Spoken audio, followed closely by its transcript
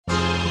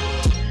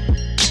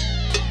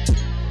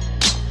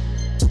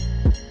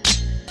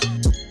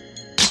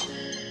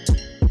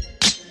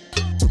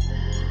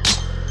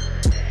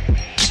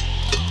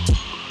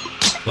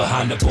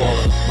behind the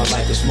baller. My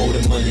life is more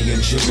than money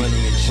and jewelry.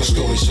 My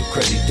story's so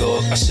crazy,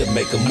 dog. I said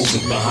make a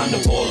movie behind the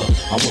baller.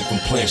 I went from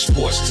playing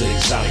sports to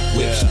exotic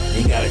whips.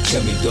 Ain't gotta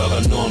tell me, dog.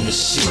 I know I'm the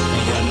shit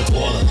behind the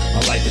baller.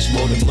 My life is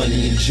more than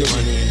money and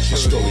jewelry. My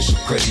story's so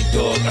crazy,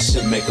 dog. I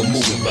said make a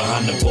movie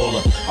behind the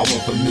baller. I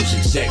went from music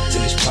exec to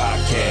this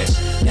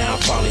podcast. Now I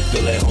finally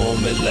feel at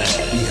home at last.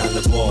 Behind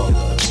the baller.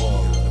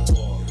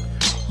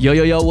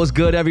 Yo, what's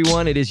good,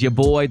 everyone? It is your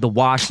boy, the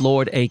Wash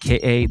Lord,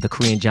 a.k.a. the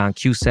Korean John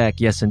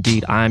Cusack. Yes,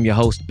 indeed, I am your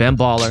host, Ben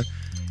Baller,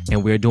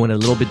 and we're doing it a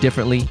little bit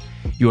differently.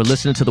 You are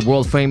listening to the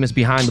world-famous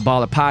Behind the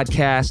Baller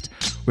podcast,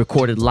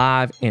 recorded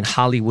live in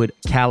Hollywood,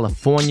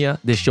 California.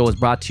 This show is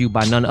brought to you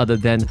by none other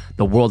than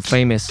the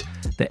world-famous,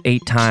 the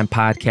 8-time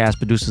podcast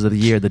producers of the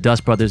year, the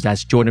Dust Brothers.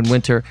 That's Jordan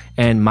Winter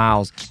and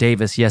Miles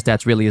Davis. Yes,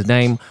 that's really his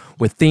name.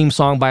 With theme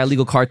song by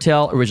Illegal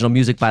Cartel, original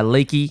music by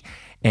Lakey.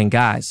 And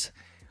guys,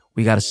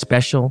 we got a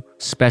special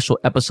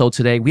episode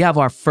today. We have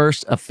our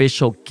first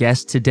official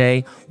guest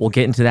today. We'll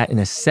get into that in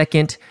a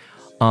second.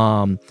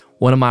 What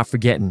am I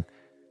forgetting?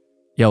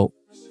 Yo,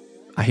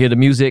 I hear the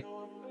music.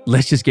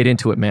 Let's just get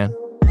into it, man.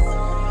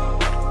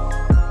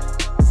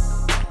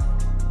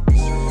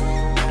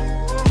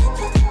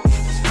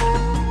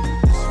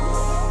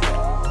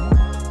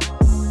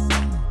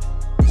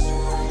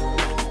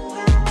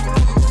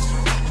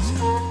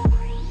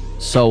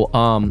 So,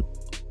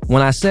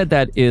 when I said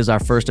that is our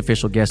first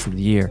official guest of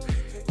the year,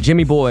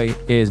 Jimmy Boy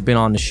has been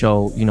on the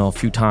show, a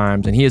few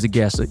times, and he is a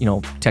guest,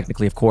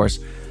 technically, of course.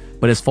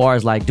 But as far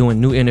as like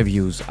doing new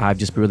interviews, I've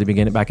just really been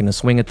getting back in the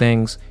swing of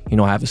things.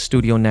 I have a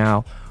studio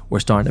now. We're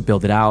starting to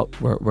build it out.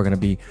 We're going to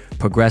be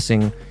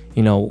progressing,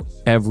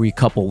 every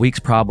couple weeks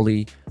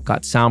probably.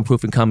 Got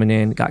soundproofing coming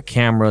in, got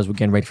cameras. We're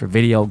getting ready for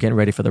video, getting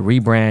ready for the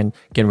rebrand,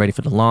 getting ready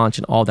for the launch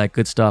and all that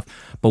good stuff.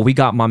 But we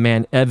got my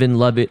man, Evan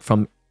Lovett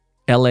from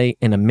LA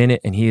in a minute,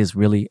 and he is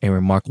really a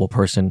remarkable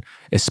person,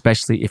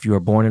 especially if you were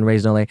born and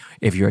raised in LA,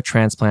 if you're a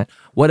transplant,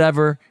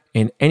 whatever,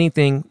 in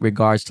anything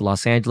regards to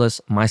Los Angeles,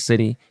 my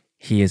city.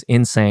 He is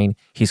insane.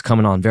 He's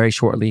coming on very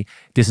shortly.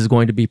 This is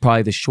going to be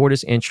probably the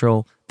shortest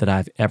intro that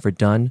I've ever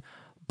done,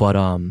 but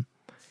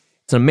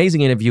it's an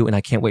amazing interview, and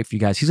I can't wait for you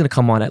guys. He's going to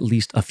come on at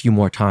least a few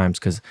more times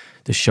because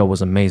the show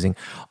was amazing.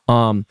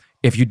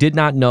 If you did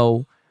not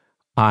know,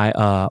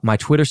 my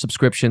Twitter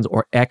subscriptions,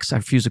 or X, I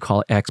refuse to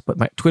call it X, but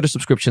my Twitter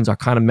subscriptions are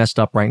kind of messed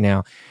up right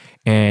now.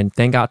 And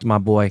thank God to my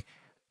boy,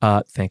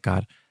 thank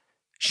God.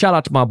 Shout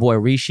out to my boy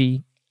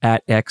Rishi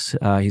at X.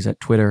 He's at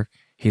Twitter.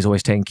 He's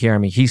always taking care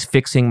of me. He's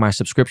fixing my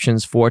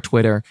subscriptions for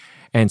Twitter.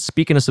 And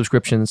speaking of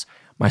subscriptions,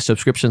 my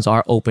subscriptions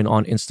are open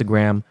on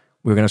Instagram.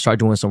 We're going to start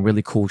doing some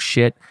really cool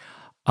shit.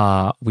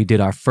 We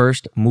did our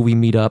first movie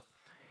meetup,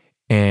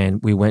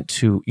 and we went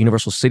to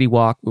Universal City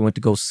Walk. We went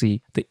to go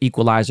see The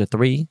Equalizer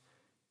 3.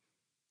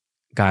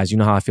 Guys, you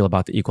know how I feel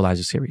about the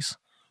Equalizer series,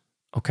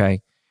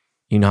 okay?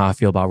 You know how I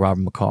feel about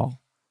Robert McCall.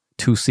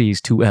 2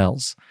 C's, 2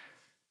 L's.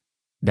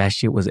 That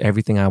shit was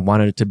everything I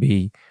wanted it to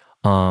be.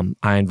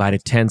 I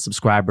invited 10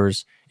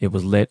 subscribers. It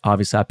was lit.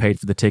 Obviously, I paid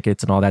for the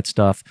tickets and all that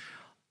stuff.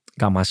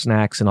 Got my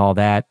snacks and all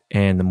that.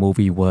 And the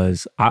movie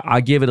was,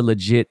 I give it a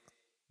legit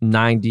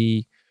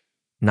 90,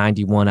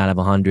 91 out of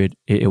 100.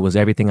 It was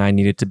everything I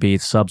needed to be.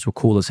 The subs were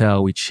cool as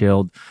hell. We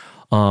chilled.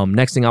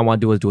 Next thing I want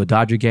to do is do a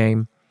Dodger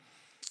game.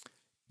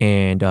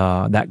 And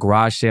that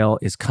garage sale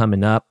is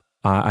coming up.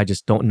 I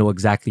just don't know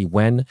exactly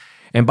when.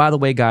 And by the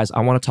way, guys, I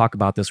want to talk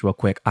about this real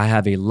quick. I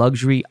have a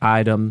luxury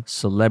item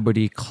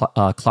celebrity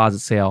closet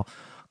sale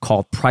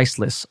called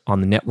Priceless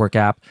on the network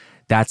app.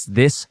 That's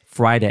this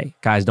Friday.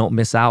 Guys, don't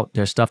miss out.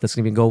 There's stuff that's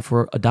going to go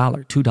for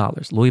 $1,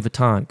 $2. Louis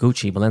Vuitton,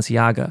 Gucci,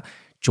 Balenciaga,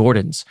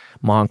 Jordans,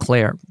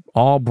 Montclair,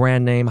 all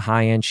brand name,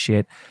 high-end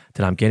shit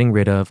that I'm getting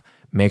rid of.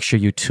 Make sure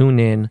you tune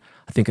in.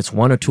 I think it's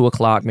 1 or 2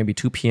 o'clock, maybe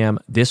 2 p.m.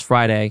 this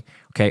Friday.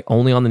 Okay,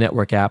 only on the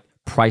network app,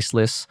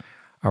 Priceless.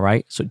 All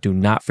right, so do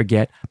not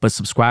forget. But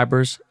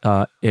subscribers,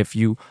 a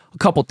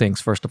couple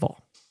things, first of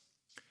all.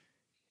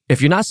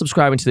 If you're not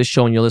subscribing to this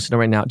show and you're listening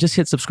right now, just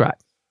hit subscribe.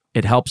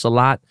 It helps a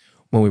lot.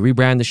 When we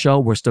rebrand the show,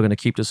 we're still going to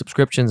keep the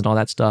subscriptions and all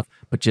that stuff,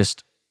 but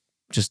just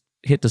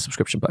hit the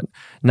subscription button.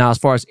 Now, as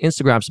far as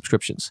Instagram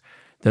subscriptions,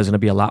 there's going to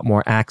be a lot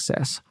more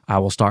access. I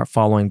will start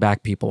following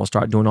back people. I'll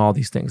start doing all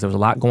these things. There's a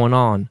lot going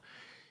on,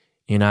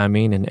 you know what I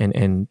mean?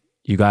 And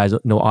you guys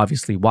know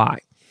obviously why.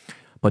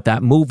 But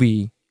that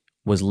movie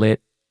was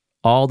lit.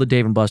 All the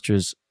Dave &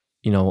 Buster's,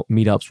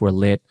 meetups were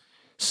lit.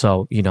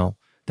 So,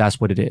 that's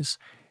what it is.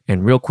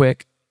 And real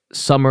quick,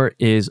 summer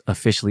is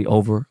officially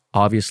over,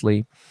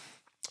 obviously.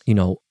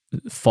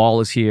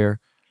 Fall is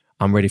here.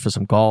 I'm ready for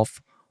some golf.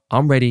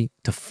 I'm ready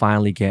to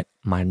finally get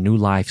my new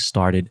life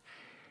started.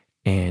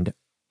 And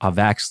I've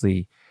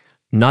actually,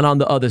 not on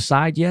the other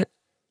side yet,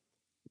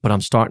 but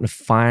I'm starting to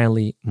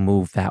finally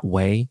move that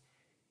way.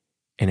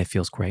 And it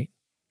feels great,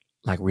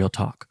 like real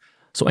talk.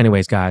 So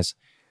anyways, guys,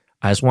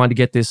 I just wanted to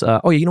get this.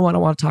 You know what I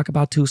want to talk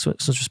about too,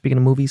 since we're speaking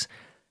of movies?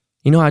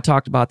 You know how I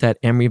talked about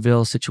that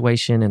Emeryville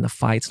situation and the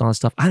fights and all that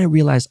stuff? I didn't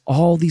realize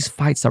all these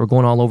fights that were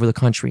going all over the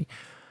country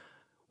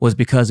was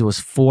because it was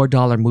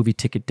 $4 movie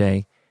ticket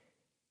day.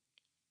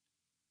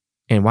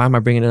 And why am I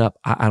bringing it up?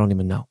 I don't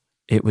even know.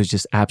 it was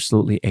just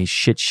absolutely a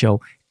shit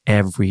show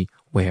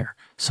everywhere.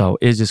 So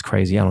it's just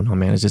crazy. I don't know,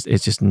 man.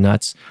 It's just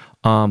nuts.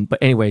 But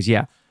anyways,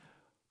 yeah,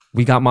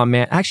 we got my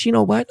man. Actually, you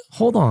know what?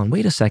 Hold on.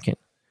 Wait a second.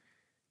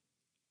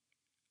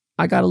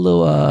 I got a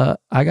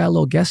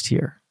little guest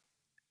here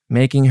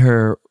making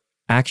her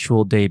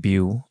actual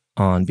debut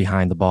on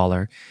Behind the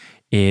Baller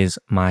is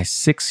my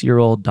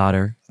 6-year-old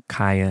daughter,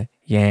 Kaya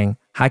Yang.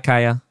 Hi,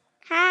 Kaya.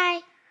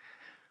 Hi.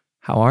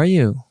 How are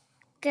you?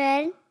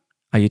 Good.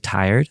 Are you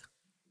tired?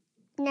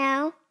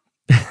 No.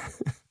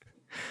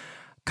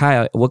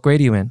 Kaya, what grade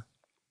are you in?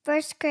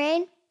 First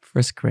grade?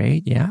 First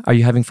grade, yeah. Are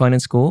you having fun in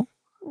school?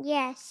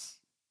 Yes.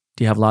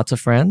 Do you have lots of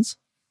friends?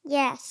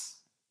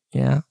 Yes.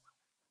 Yeah.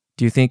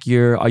 Do you think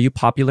are you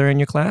popular in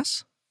your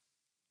class?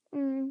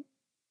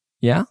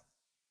 Yeah?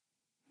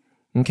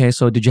 Okay,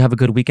 so did you have a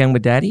good weekend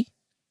with Daddy?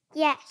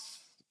 Yes.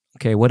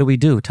 Okay, what do we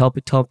do? Tell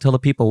the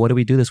people, what do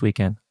we do this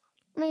weekend?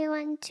 We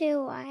went to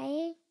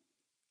Hawaii.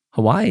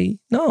 Hawaii?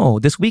 No,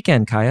 this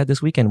weekend, Kaya.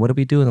 This weekend. What did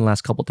we do in the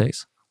last couple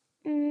days?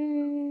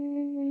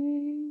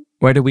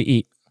 Where did we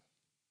eat?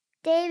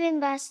 Dave and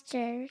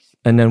Buster's.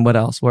 And then what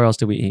else? Where else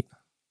did we eat?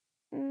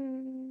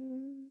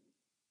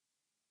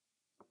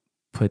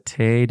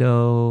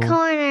 Potato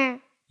Corner.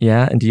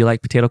 Yeah, and do you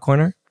like potato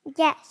corner?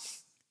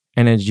 Yes.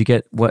 And then did you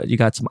get what? You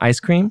got some ice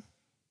cream?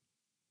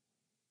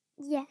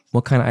 Yes.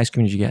 What kind of ice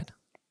cream did you get?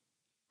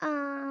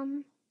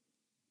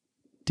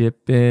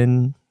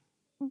 Dippin'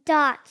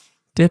 Dots.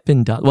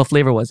 Dippin' Dot. What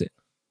flavor was it?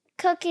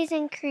 Cookies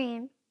and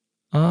cream.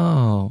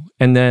 Oh,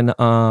 and then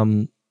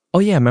oh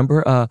yeah,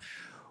 remember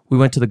we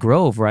went to the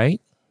Grove, right?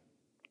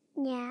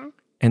 Yeah.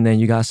 And then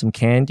you got some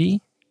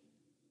candy.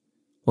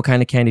 What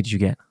kind of candy did you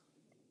get?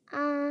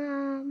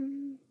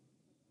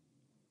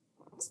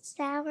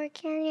 Sour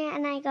candy,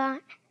 and I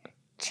got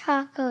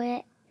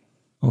chocolate.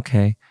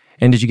 Okay.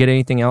 And did you get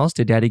anything else?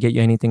 Did Daddy get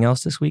you anything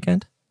else this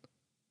weekend?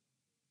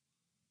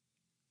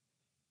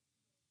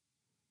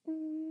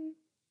 You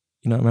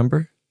don't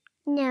remember?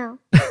 No.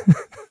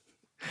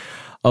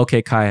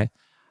 Okay, Kai,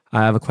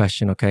 I have a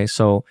question, okay?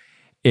 So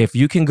if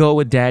you can go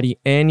with Daddy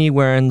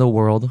anywhere in the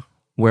world,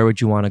 where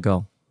would you want to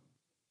go?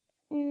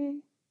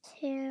 To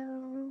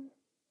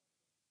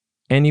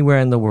Anywhere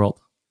in the world.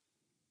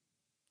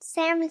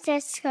 San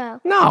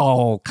Francisco.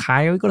 No,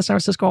 Kai, we go to San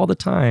Francisco all the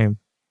time.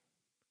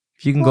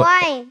 If you can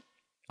Hawaii. go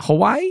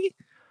Hawaii?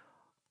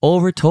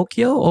 Over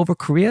Tokyo? Over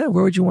Korea?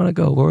 Where would you want to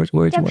go? Where would you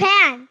want?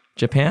 Japan.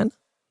 Japan?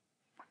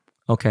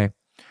 Okay.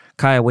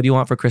 Kaya, what do you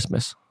want for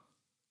Christmas?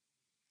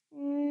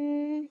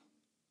 You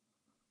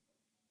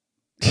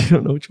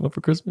don't know what you want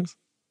for Christmas?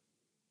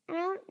 I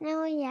don't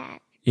know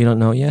yet. You don't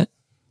know yet?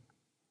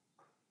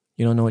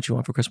 You don't know what you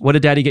want for Christmas? What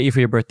did Daddy get you for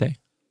your birthday?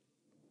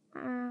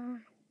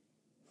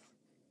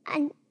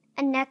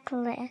 A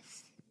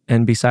necklace.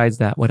 And besides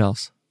that, what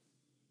else?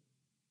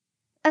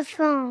 A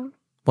phone.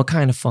 What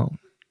kind of phone?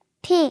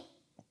 Pink.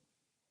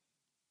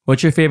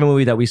 What's your favorite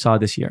movie that we saw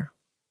this year?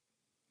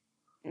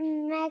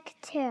 Meg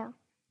 2.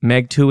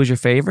 Meg 2 is your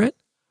favorite?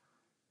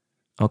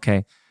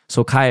 Okay.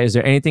 So Kaya, is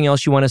there anything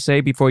else you want to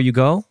say before you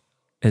go?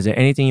 Is there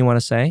anything you want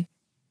to say?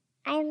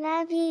 I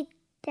love you,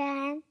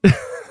 Dad.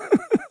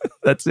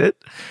 That's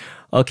it?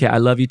 Okay, I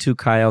love you too,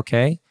 Kaya,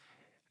 okay?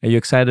 Are you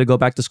excited to go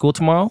back to school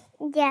tomorrow?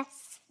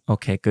 Yes.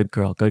 Okay, good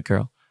girl, good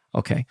girl.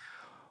 Okay,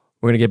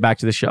 we're going to get back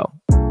to the show.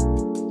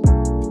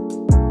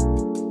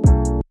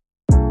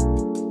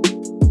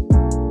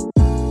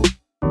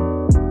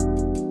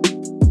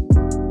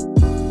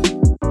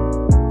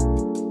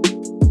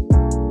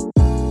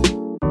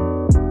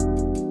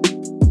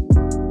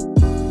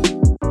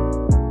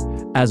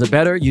 As a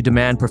bettor, you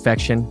demand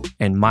perfection,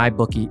 and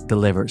MyBookie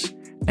delivers.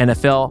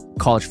 NFL,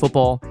 college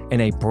football,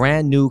 and a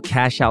brand new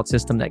cash out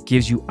system that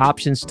gives you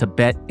options to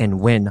bet and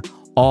win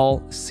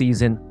all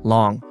season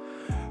long.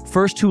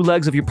 First 2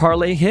 legs of your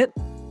parlay hit,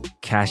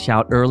 cash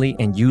out early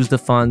and use the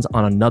funds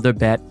on another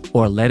bet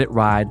or let it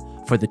ride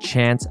for the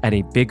chance at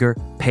a bigger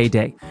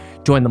payday.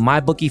 Join the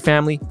MyBookie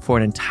family for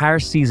an entire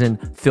season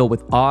filled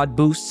with odd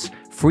boosts,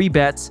 free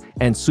bets,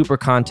 and super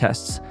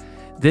contests.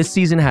 This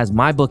season has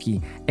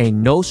MyBookie, a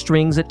no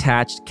strings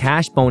attached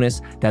cash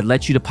bonus that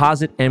lets you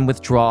deposit and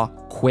withdraw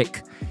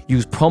quick.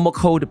 Use promo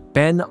code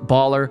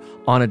BENBALLER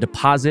on a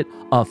deposit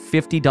of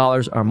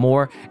 $50 or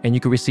more, and you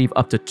can receive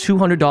up to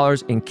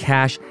 $200 in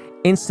cash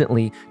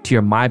instantly to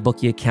your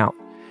MyBookie account.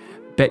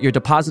 Bet your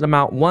deposit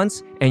amount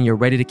once, and you're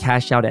ready to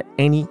cash out at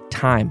any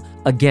time.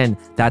 Again,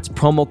 that's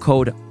promo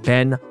code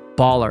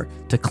BENBALLER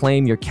to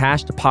claim your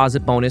cash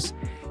deposit bonus.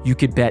 You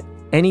could bet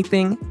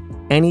anything,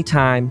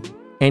 anytime,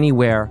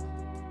 anywhere,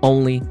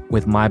 only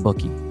with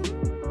MyBookie.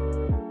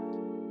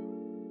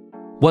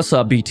 What's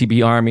up,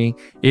 BTB Army?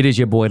 It is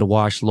your boy, the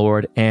Wash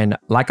Lord. And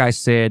like I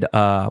said,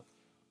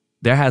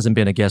 there hasn't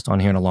been a guest on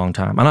here in a long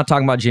time. I'm not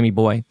talking about Jimmy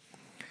Boy.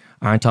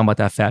 I ain't talking about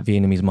that fat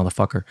Vietnamese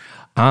motherfucker.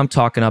 I'm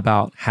talking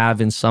about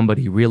having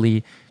somebody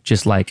really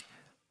just like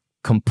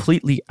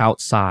completely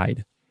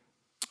outside.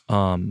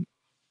 And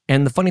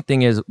the funny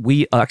thing is,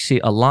 we actually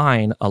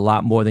align a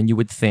lot more than you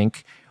would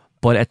think.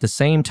 But at the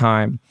same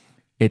time,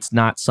 it's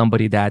not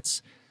somebody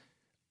that's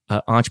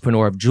an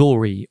entrepreneur of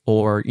jewelry,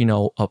 or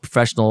a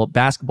professional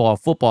basketball,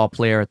 football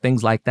player,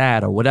 things like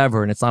that, or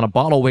whatever. And it's not a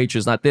bottle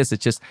waitress, not this.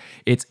 It's just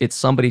it's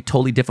somebody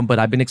totally different. But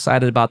I've been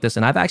excited about this,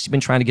 and I've actually been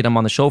trying to get him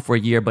on the show for a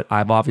year, but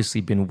I've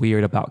obviously been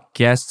weird about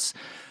guests.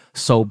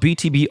 So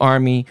BTB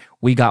Army,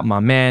 we got my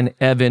man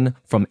Evan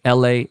from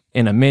LA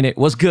in a minute.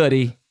 What's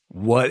goody?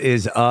 What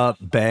is up,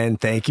 Ben?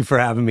 Thank you for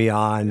having me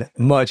on.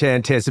 Much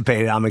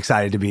anticipated. I'm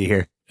excited to be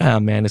here. Oh,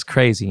 man, it's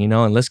crazy,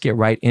 and let's get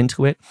right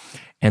into it.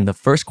 And the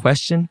first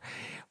question,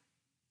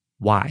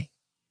 why?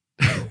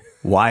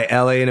 Why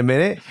LA in a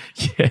minute?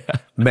 Yeah.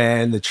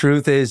 Man, the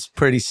truth is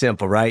pretty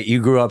simple, right?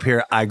 You grew up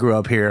here. I grew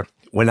up here.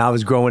 When I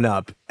was growing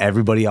up,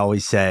 everybody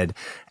always said,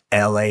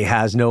 LA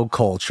has no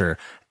culture.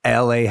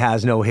 LA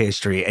has no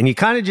history. And you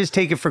kind of just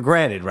take it for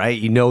granted, right?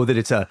 You know that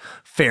it's a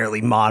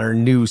fairly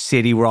modern new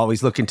city. We're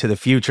always looking to the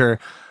future.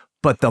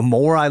 But the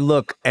more I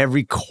look,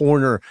 every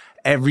corner,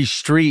 every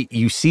street,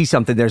 you see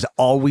something. There's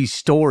always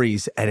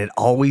stories, and it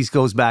always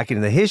goes back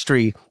into the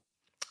history,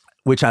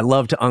 which I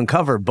love to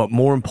uncover. But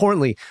more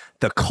importantly,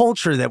 the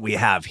culture that we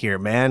have here,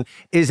 man,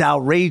 is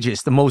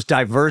outrageous. The most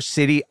diverse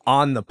city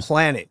on the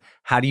planet.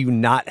 How do you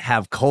not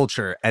have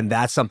culture? And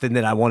that's something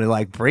that I want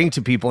to bring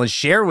to people and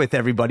share with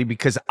everybody,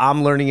 because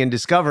I'm learning and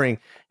discovering,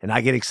 and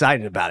I get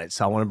excited about it.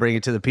 So I want to bring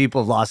it to the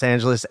people of Los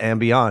Angeles and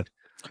beyond.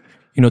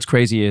 What's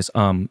crazy is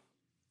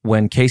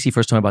when Casey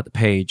first told me about the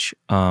page,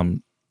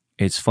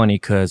 it's funny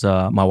because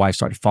my wife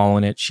started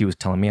following it. She was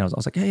telling me, I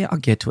was like, yeah, I'll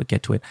get to it.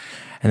 And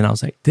then I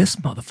was like, this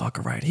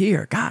motherfucker right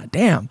here, god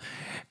damn.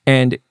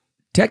 And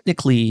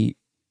technically,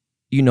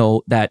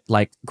 that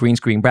green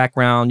screen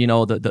background,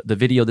 the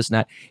video, this and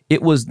that,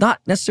 it was not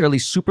necessarily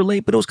super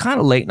late, but it was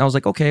kind of late. And I was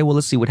like, okay, well,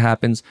 let's see what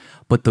happens.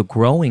 But the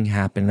growing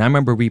happened. And I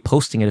remember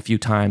reposting it a few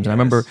times. And I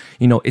remember,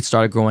 it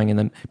started growing, and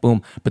then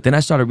boom. But then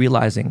I started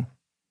realizing,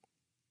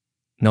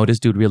 no, this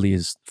dude really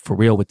is for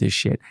real with this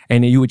shit.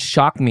 And you would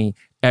shock me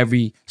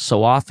every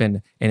so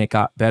often, and it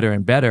got better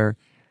and better.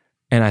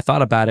 And I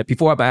thought about it.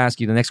 Before I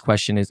ask you, the next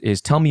question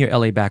is tell me your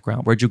LA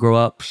background. Where'd you grow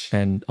up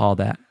and all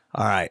that?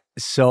 All right.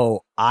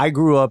 So I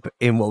grew up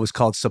in what was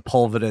called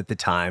Sepulveda at the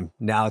time.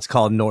 Now it's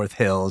called North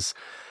Hills.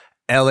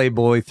 LA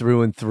boy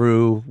through and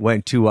through.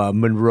 Went to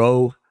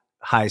Monroe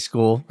High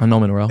School. I know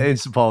Monroe. In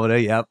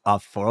Sepulveda, yep.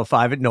 Off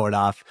 405 at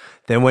Nordhoff.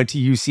 Then went to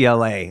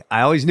UCLA.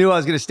 I always knew I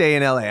was going to stay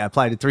in LA. I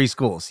applied to 3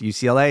 schools,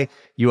 UCLA,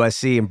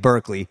 USC, and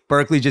Berkeley.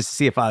 Berkeley just to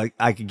see if I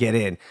could get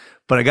in.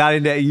 But I got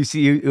into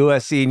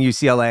USC and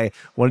UCLA,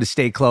 wanted to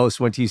stay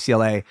close, went to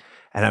UCLA.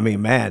 And I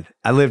mean, man,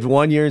 I lived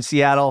 1 year in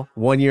Seattle,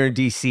 1 year in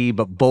DC,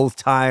 but both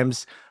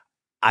times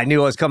I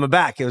knew I was coming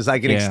back. It was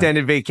like an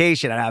extended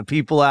vacation. I'd have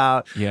people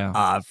out,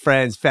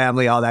 friends,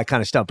 family, all that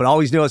kind of stuff. But I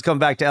always knew I was coming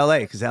back to LA,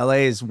 because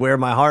LA is where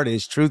my heart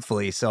is,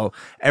 truthfully. So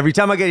every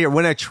time I get here,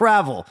 when I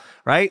travel,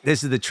 right,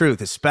 this is the truth,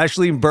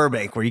 especially in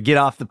Burbank, where you get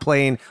off the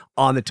plane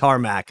on the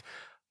tarmac.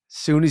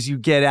 Soon as you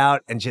get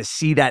out and just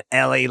see that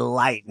LA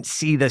light and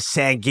see the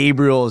San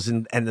Gabriels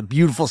and the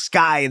beautiful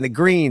sky and the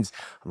greens,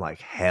 I'm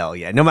like, hell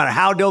yeah. No matter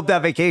how dope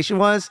that vacation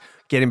was,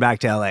 getting back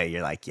to LA,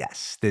 you're like,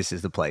 yes, this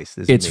is the place.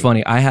 It's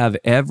funny. I have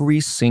every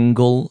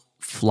single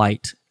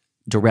flight,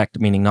 direct,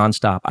 meaning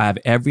nonstop. I have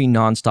every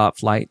nonstop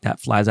flight that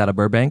flies out of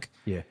Burbank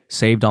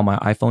saved on my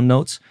iPhone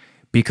notes,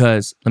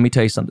 because let me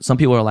tell you something. Some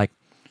people are like,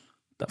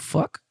 the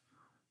fuck?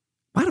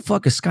 Why the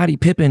fuck is Scottie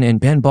Pippen and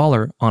Ben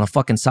Baller on a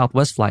fucking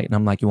Southwest flight? And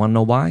I'm like, you want to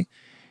know why?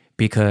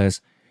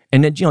 Because,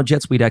 and then,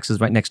 Jet Suite X is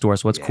right next door,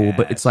 so it's cool.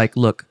 But it's like,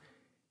 look,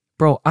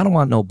 bro, I don't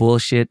want no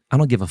bullshit. I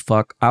don't give a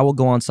fuck. I will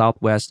go on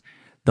Southwest.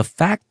 The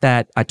fact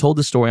that I told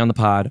the story on the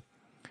pod,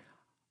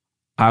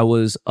 I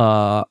was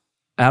at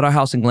our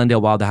house in Glendale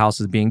while the house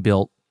is being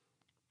built.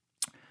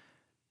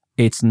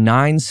 It's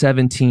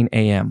 9:17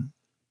 a.m.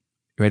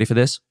 You ready for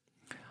this?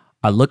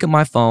 I look at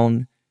my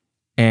phone,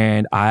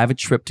 and I have a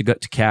trip to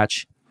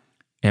catch.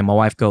 And my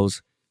wife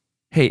goes,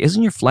 hey,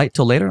 isn't your flight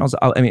till later?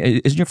 And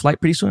isn't your flight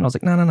pretty soon? I was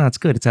like, no, it's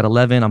good. It's at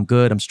 11. I'm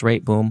good. I'm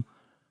straight. Boom.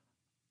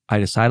 I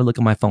decided to look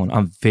at my phone.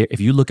 If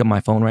you look at my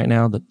phone right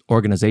now, the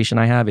organization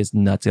I have is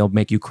nuts. It'll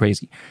make you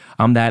crazy.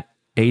 I'm that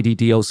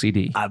ADD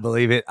OCD. I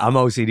believe it. I'm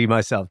OCD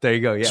myself. There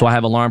you go. Yeah. So I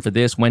have alarm for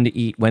this, when to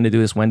eat, when to do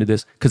this, when to do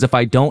this. Because if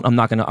I don't, I'm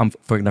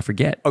gonna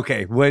forget.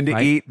 Okay, when to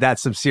eat,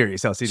 that's some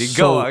serious OCD.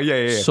 Go on.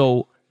 Yeah.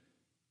 So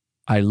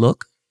I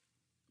look,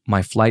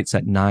 my flight's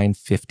at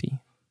 9:50.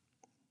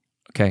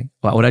 Okay.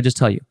 Well, what did I just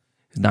tell you?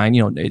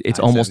 It's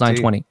almost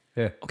 9:20.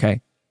 Yeah.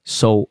 Okay.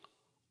 So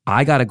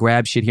I got to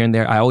grab shit here and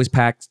there. I always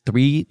pack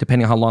 3,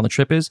 depending on how long the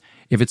trip is.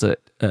 If it's like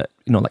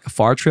a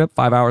far trip,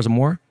 5 hours or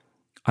more,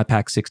 I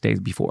pack 6 days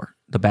before.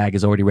 The bag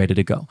is already ready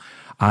to go.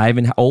 I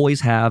even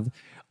always have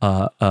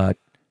a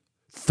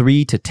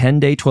 3 to 10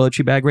 day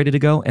toiletry bag ready to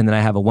go. And then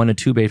I have a 1 to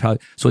 2 day. So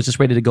it's just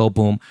ready to go.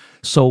 Boom.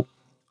 So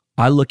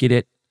I look at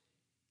it.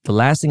 The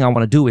last thing I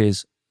want to do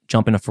is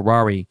jump in a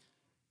Ferrari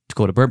to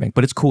go to Burbank,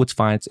 but it's cool. It's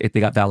fine. They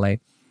got valet.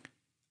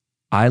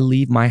 I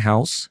leave my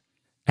house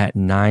at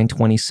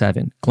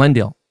 9:27.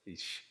 Glendale.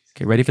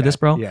 Okay, ready for this,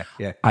 bro? Yeah.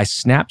 I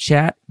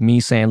Snapchat me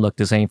saying, look,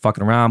 this ain't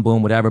fucking around.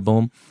 Boom, whatever,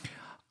 boom.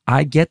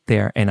 I get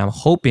there and I'm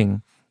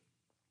hoping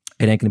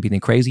it ain't going to be anything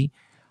crazy.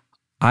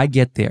 I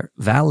get there,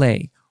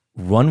 valet,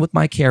 run with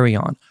my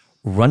carry-on,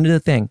 run to the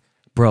thing.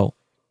 Bro,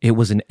 it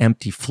was an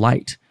empty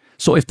flight.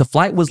 So if the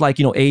flight was like,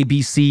 A,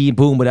 B, C,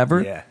 boom,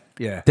 whatever,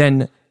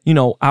 then,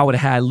 I would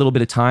have had a little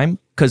bit of time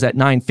because at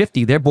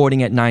 9:50, they're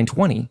boarding at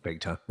 9:20. Big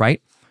time.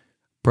 Right?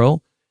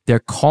 Bro, they're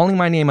calling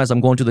my name as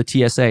I'm going to the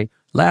TSA.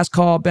 Last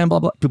call, blah, blah,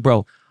 blah.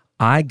 Bro,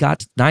 I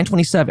got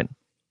 9:27.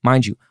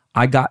 Mind you,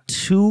 I got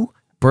to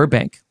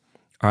Burbank,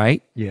 all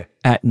right? Yeah.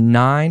 At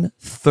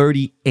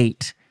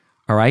 9:38,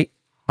 all right?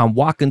 I'm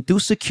walking through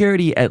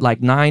security at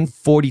like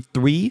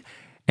 9:43,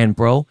 and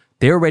bro,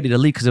 they were ready to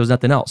leave because there was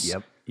nothing else.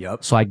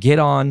 Yep. So I get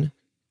on.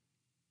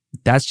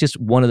 That's just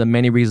one of the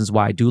many reasons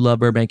why I do love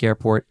Burbank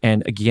Airport.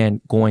 And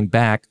again, going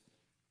back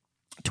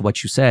to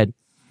what you said,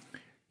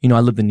 I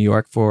lived in New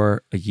York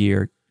for a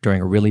year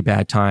during a really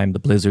bad time. The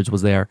blizzards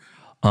was there.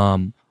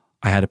 I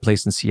had a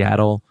place in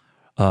Seattle,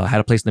 had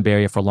a place in the Bay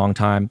Area for a long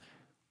time.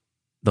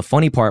 The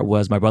funny part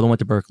was my brother went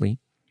to Berkeley.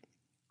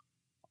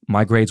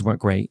 My grades weren't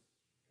great.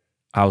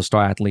 I was a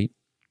star athlete,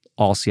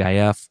 all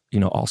CIF,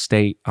 all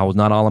state. I was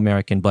not all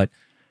American, but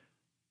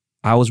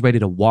I was ready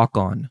to walk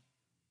on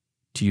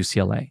to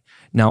UCLA.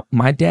 Now,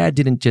 my dad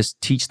didn't just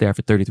teach there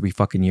for 33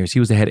 fucking years. He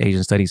was the head of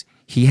Asian studies.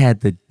 He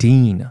had the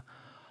dean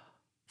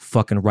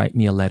fucking write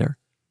me a letter.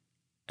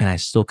 And I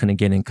still couldn't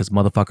get in because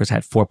motherfuckers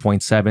had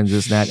 4.7s,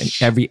 this and that. And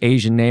every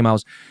Asian name I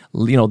was,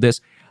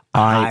 this.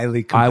 Highly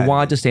I competitive.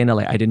 wanted to stay in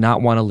LA. I did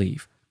not want to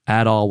leave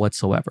at all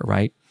whatsoever,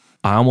 right?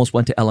 I almost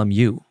went to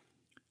LMU,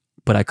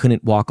 but I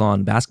couldn't walk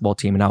on basketball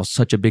team. And I was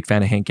such a big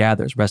fan of Hank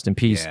Gathers, rest in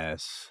peace.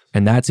 Yes.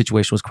 And that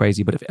situation was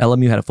crazy. But if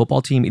LMU had a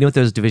football team, even if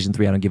there was Division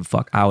III, I don't give a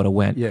fuck. I would have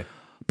went. Yeah.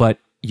 But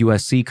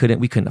USC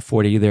we couldn't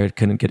afford it either. It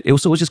couldn't get it.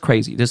 So it was just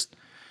crazy, just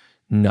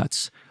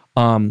nuts.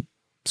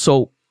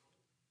 So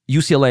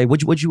UCLA,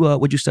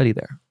 what'd you study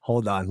there?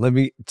 Hold on. Let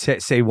me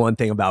say one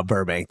thing about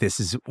Burbank. This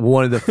is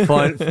one of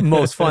the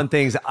most fun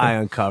things I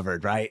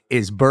uncovered, right?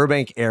 Is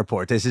Burbank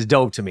Airport. This is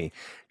dope to me.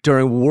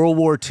 During World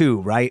War II,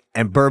 right?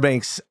 And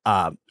Burbank's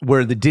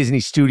where the Disney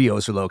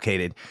studios are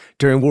located.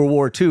 During World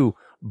War II,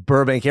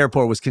 Burbank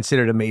Airport was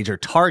considered a major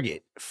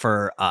target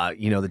for,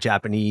 the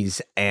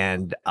Japanese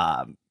and,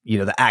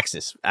 the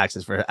Axis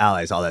for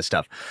Allies, all that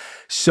stuff.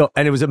 So,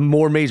 and it was a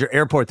more major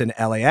airport than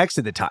LAX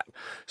at the time.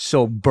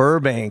 So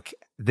Burbank,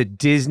 the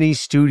Disney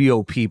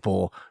studio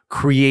people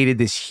created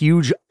this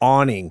huge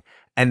awning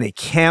and they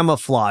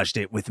camouflaged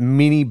it with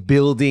mini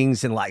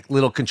buildings and like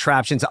little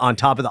contraptions on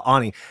top of the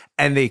awning.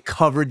 And they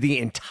covered the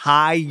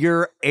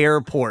entire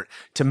airport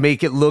to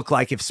make it look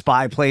like if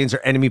spy planes or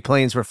enemy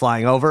planes were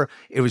flying over,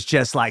 it was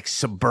just like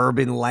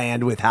suburban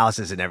land with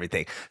houses and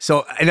everything.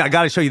 So, and I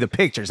got to show you the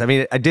pictures. I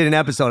mean, I did an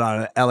episode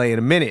on LA in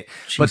a minute,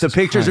 but the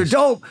pictures are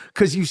dope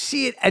because you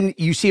see it and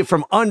you see it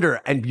from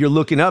under and you're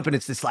looking up and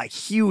it's this like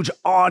huge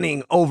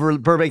awning over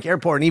Burbank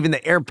Airport and even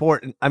the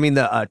airport,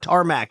 the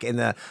tarmac and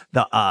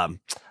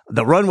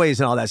the runways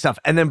and all that stuff.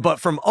 And then, but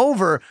from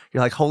over,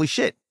 you're like, holy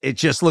shit, it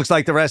just looks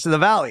like the rest of the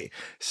valley.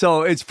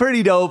 So it's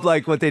pretty dope,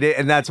 like what they did.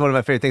 And that's one of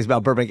my favorite things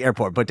about Burbank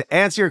Airport. But to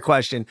answer your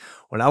question,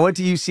 when I went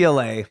to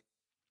UCLA,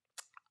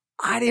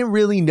 I didn't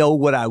really know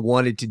what I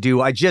wanted to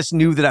do. I just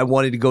knew that I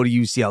wanted to go to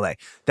UCLA.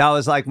 That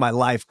was like my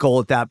life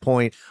goal at that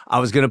point. I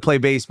was going to play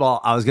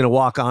baseball. I was going to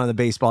walk on the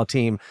baseball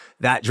team.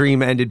 That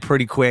dream ended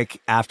pretty quick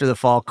after the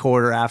fall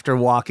quarter, after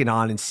walking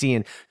on and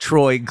seeing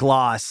Troy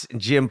Gloss and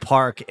Jim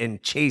Park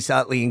and Chase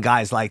Utley and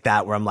guys like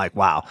that, where I'm like,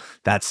 wow,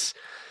 that's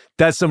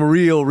some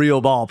real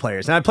ball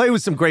players. And I played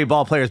with some great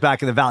ball players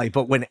back in the Valley,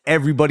 but when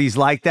everybody's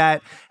like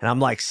that, and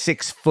I'm like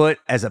 6 foot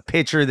as a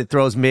pitcher that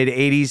throws mid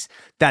 80s,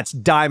 that's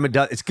dime a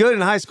dozen. It's good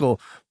in high school,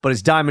 but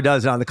it's dime a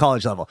dozen on the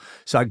college level.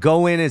 So I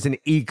go in as an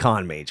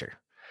econ major.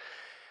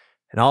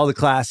 And all the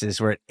classes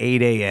were at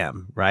 8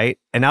 a.m., right?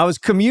 And I was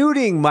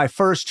commuting my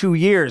first 2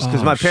 years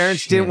because my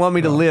parents didn't want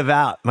me to live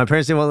out. My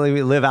parents didn't want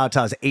me to live out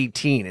till I was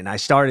 18, and I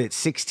started at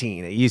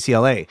 16 at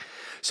UCLA.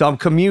 So I'm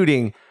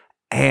commuting,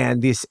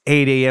 and this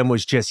 8 a.m.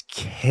 was just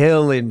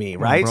killing me,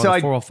 right? Bro, so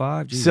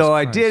 405, Jesus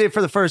I Christ. did it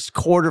for the first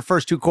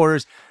 2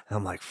 quarters. And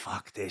I'm like,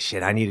 fuck this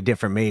shit. I need a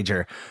different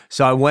major.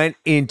 So I went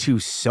into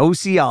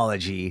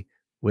sociology,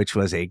 which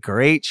was a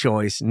great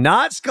choice,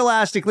 not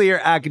scholastically or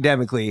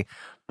academically,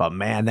 but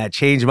man, that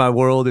changed my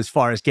world as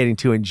far as getting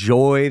to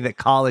enjoy the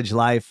college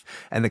life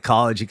and the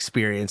college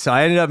experience. So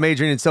I ended up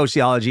majoring in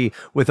sociology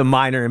with a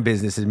minor in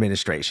business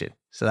administration.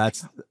 So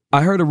that's...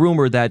 I heard a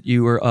rumor that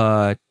you were,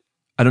 I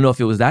don't know if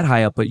it was that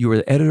high up, but you were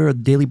the editor of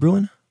the Daily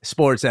Bruin?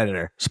 Sports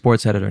editor.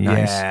 Sports editor,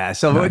 nice. Yeah,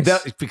 so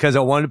Nice. because I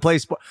wanted to play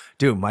sport.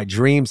 Dude, my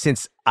dream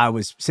since I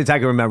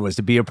can remember was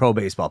to be a pro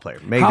baseball player,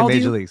 make How the old are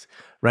major you? leagues.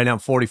 Right now I'm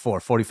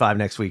 45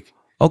 next week.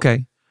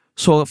 Okay.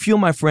 So a few of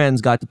my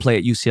friends got to play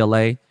at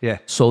UCLA. Yeah.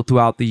 So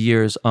throughout the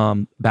years,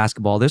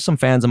 basketball, there's some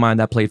fans of mine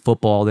that played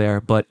football there,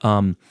 but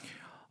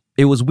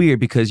it was weird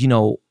because,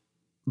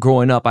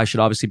 growing up, I should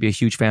obviously be a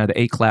huge fan of the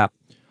 8-clap,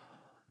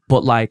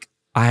 but like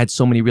I had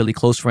so many really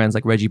close friends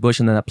like Reggie Bush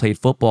and then that played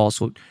football.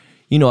 So,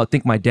 I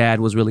think my dad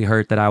was really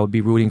hurt that I would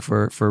be rooting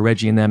for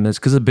Reggie and them. It's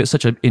because it's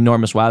such an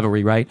enormous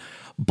rivalry, right?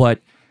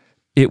 But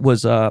it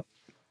was, I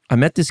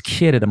met this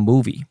kid at a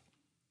movie.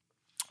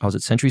 I was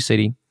at Century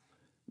City.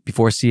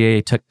 before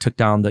CAA took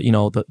down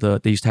the,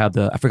 they used to have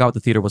I forgot what the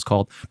theater was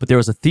called, but there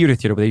was a theater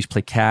where they used to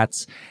play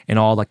Cats and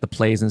all like the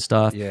plays and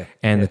stuff,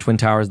 and the Twin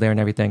Towers there and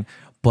everything.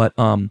 But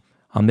I'm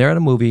there at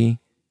a movie.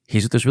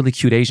 He's with this really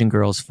cute Asian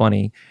girl. It's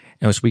funny,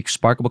 and we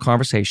spark up a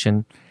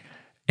conversation,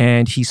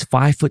 and he's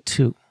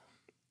 5'2".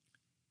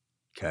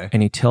 Okay.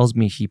 And he tells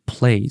me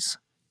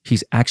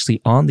he's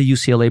actually on the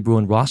UCLA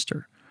Bruin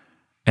roster.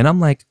 And I'm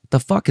like, the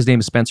fuck? His name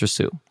is Spencer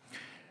Sue.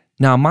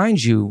 Now,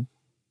 mind you,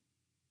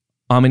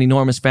 I'm an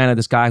enormous fan of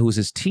this guy who's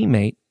his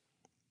teammate.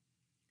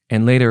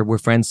 And later, we're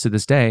friends to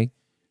this day.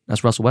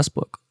 That's Russell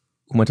Westbrook,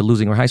 who went to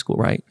Lusinger High School,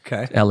 right?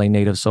 Okay. LA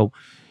native. So,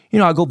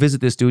 I go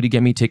visit this dude. He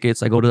get me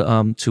tickets. I go to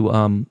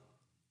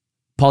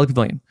Pauley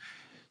Pavilion.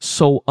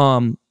 So,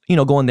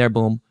 going there,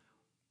 boom.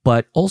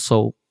 But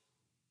also,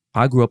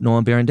 I grew up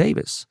knowing Baron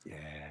Davis. Yeah.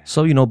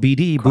 So,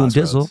 BD, Crossroads.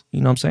 Boom Dizzle,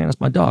 you know what I'm saying? That's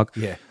my dog.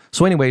 Yeah.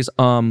 So anyways,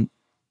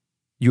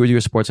 you're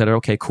a sports editor.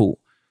 Okay, cool.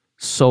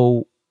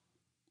 So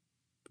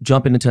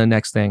jumping into the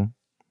next thing,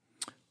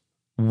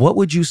 what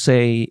would you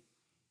say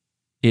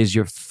is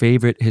your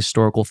favorite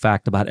historical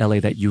fact about LA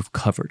that you've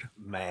covered?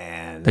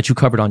 Man. That you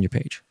covered on your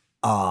page?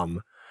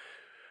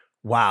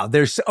 Wow.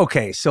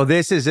 So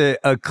this is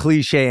a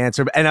cliche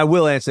answer, and I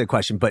will answer the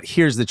question, but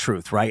here's the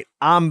truth, right?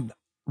 I'm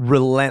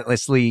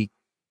relentlessly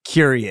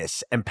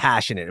curious and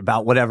passionate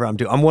about whatever I'm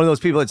doing. I'm one of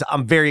those people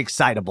I'm very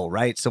excitable,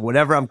 right? So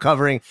whatever I'm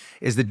covering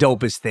is the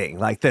dopest thing.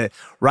 Like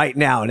right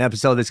now, an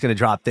episode that's going to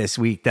drop this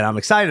week that I'm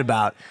excited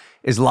about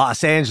is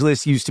Los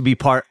Angeles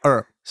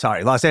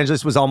Los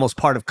Angeles was almost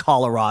part of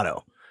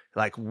Colorado.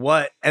 Like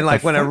what? And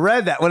like when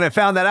I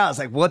found that out, I was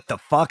like, what the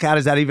fuck? How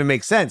does that even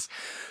make sense?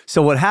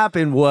 So what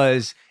happened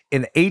was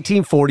in the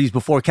 1840s,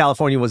 before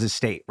California was a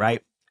state,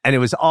 right? And it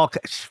was all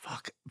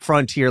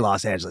frontier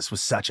Los Angeles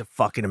was such a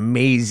fucking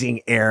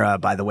amazing era,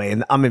 by the way.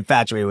 And I'm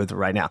infatuated with it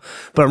right now.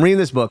 But I'm reading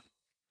this book.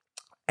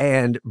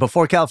 And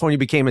before California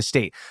became a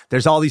state,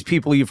 there's all these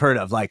people you've heard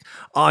of, like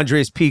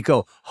Andres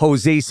Pico,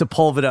 Jose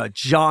Sepulveda,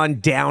 John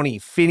Downey,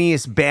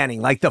 Phineas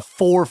Banning, like the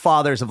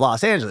forefathers of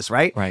Los Angeles,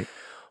 right? Right.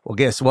 Well,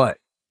 guess what?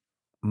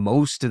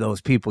 Most of those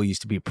people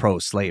used to be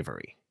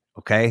pro-slavery.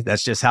 Okay,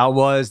 that's just how it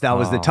was. That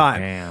was the time.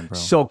 Damn, bro.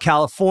 So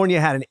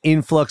California had an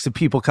influx of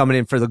people coming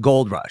in for the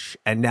gold rush.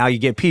 And now you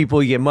get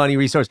people, you get money,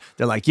 resources.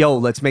 They're like, yo,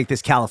 let's make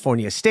this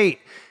California a state.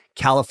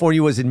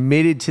 California was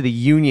admitted to the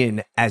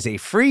Union as a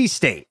free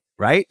state,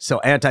 right? So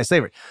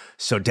anti-slavery.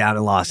 So down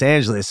in Los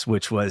Angeles,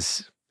 which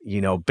was,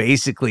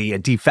 basically a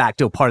de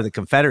facto part of the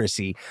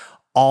Confederacy,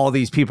 all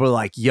these people are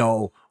like,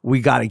 yo,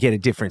 we got to get a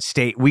different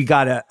state. We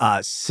got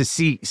to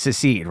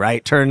secede,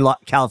 right? Turn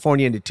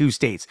California into two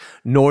states,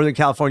 Northern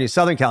California,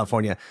 Southern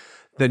California.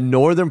 The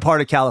northern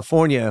part of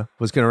California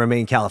was going to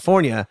remain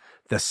California.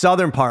 The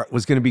southern part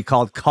was going to be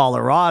called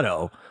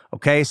Colorado.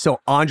 Okay, so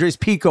Andres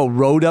Pico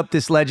wrote up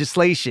this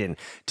legislation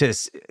to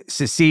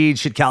secede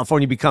should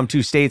California become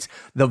two states.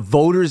 The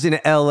voters in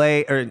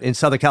LA or in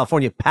Southern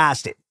California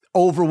passed it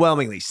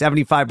overwhelmingly,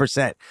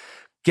 75%.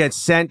 Gets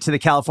sent to the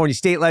California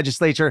state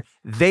legislature.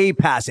 They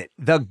pass it.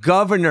 The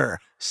governor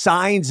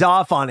signs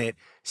off on it,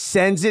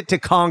 sends it to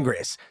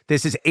Congress.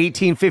 This is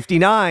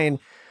 1859.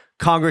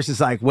 Congress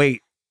is like,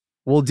 wait,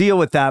 we'll deal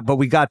with that, but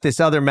we got this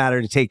other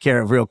matter to take care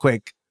of real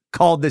quick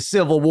called the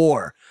Civil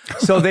War.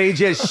 So they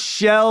just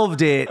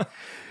shelved it.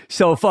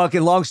 So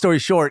fucking long story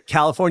short,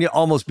 California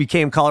almost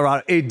became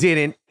Colorado. It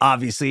didn't.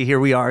 Obviously, here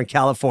we are in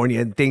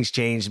California and things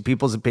changed and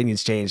people's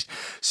opinions changed.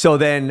 So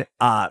then,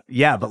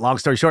 but long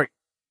story short,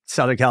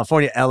 Southern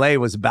California, LA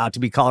was about to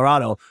be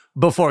Colorado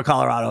before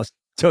Colorado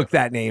took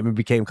that name and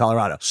became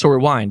Colorado. So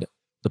rewind.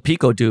 The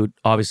Pico dude,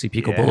 obviously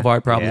Pico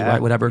Boulevard, probably,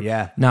 right? Whatever.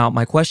 Yeah. Now,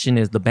 my question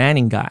is the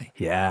Banning guy.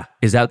 Yeah.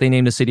 Is that what they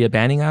named the city of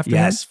Banning after him?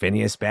 Yes,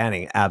 Phineas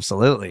Banning.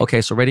 Absolutely.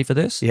 Okay, so ready for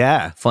this?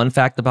 Yeah. Fun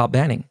fact about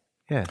Banning.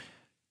 Yeah.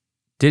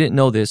 Didn't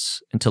know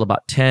this until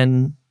about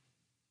 10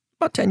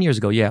 years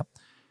ago, yeah.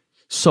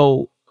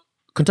 So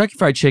Kentucky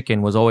Fried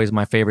Chicken was always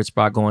my favorite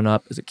spot growing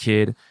up as a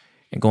kid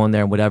and going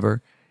there and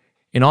whatever.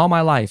 In all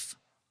my life,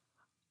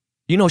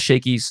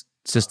 Shakey's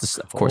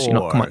sister, of course, come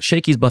on,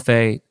 Shakey's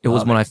Buffet. It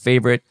was one of my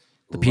favorite.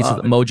 The pizza,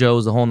 the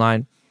Mojos, the whole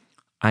nine.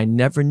 I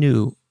never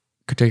knew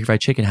Kentucky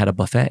Fried Chicken had a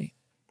buffet.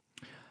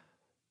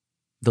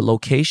 The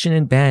location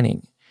in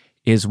Banning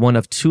is one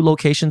of two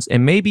locations,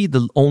 and maybe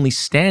the only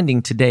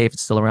standing today, if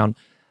it's still around,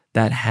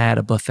 that had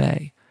a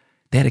buffet.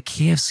 They had a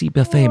KFC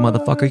buffet,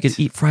 motherfucker. You could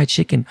eat fried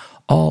chicken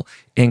all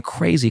and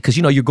crazy. Because,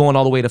 you're going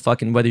all the way to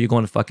fucking, whether you're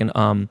going to fucking,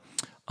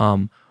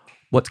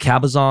 what's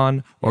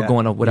Cabazon or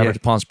going to whatever to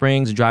Palm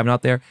Springs and driving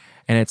out there.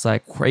 And it's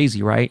like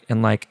crazy, right?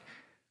 And like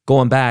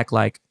going back,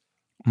 like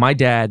my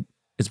dad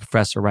is a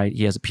professor, right?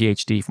 He has a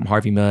PhD from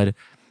Harvey Mudd.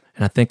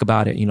 And I think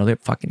about it,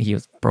 he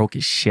was broke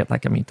as shit.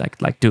 Like, I mean,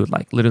 dude,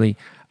 like literally,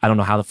 I don't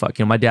know how the fuck,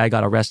 my dad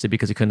got arrested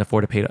because he couldn't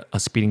afford to pay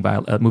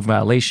a moving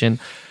violation,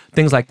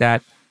 things like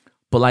that.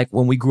 But like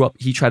when we grew up,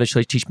 he tried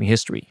to teach me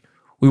history.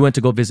 We went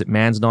to go visit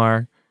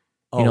Manzanar,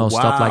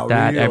 stuff like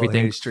that,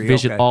 everything, history.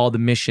 Visit all the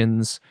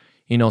missions,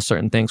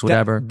 certain things,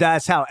 whatever.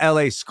 That's how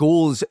LA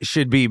schools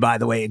should be, by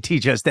the way, and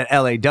teach us that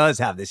LA does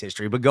have this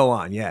history, but go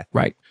on. Yeah.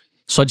 Right.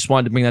 So I just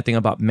wanted to bring that thing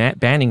about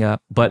banning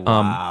up. But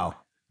Wow.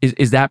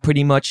 Is that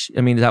pretty much?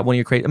 I mean, is that one of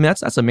your crazy? I mean,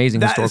 that's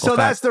amazing historical So fact.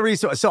 that's the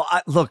reason. So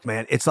look,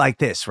 man, it's like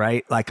this,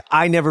 right? Like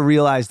I never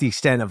realized the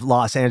extent of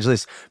Los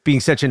Angeles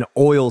being such an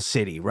oil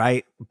city,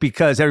 right?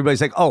 Because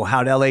everybody's like, oh,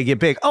 how'd LA get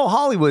big? Oh,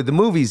 Hollywood, the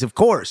movies, of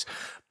course.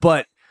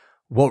 But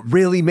what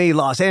really made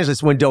Los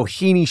Angeles when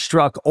Doheny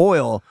struck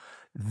oil,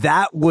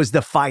 that was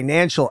the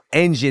financial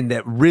engine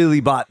that really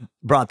brought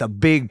the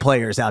big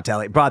players out to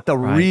LA, brought the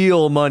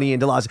real money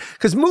into Los Angeles.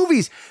 Because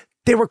movies,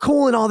 they were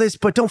cool and all this,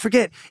 but don't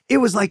forget, it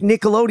was like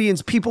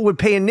Nickelodeon's. People would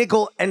pay a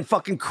nickel and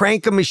fucking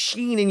crank a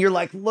machine, and you're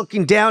like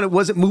looking down. It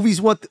wasn't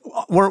movies weren't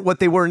what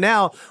they were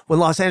now when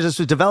Los Angeles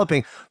was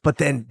developing. But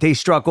then they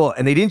struck oil,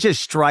 and they didn't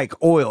just strike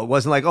oil. It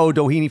wasn't like, oh,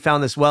 Doheny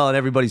found this well and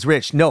everybody's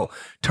rich. No,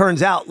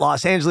 turns out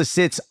Los Angeles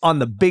sits on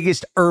the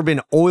biggest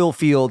urban oil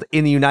field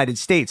in the United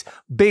States,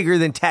 bigger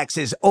than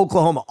Texas,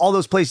 Oklahoma, all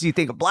those places you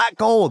think of black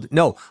gold.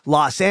 No,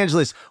 Los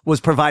Angeles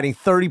was providing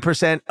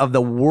 30% of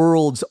the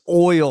world's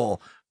oil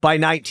by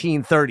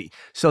 1930.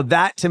 So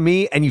that to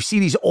me, and you see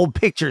these old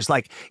pictures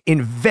like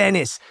in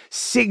Venice,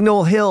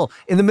 Signal Hill,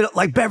 in the middle,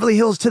 like Beverly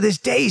Hills to this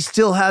day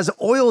still has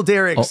oil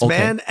derricks,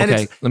 man. And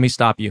okay, let me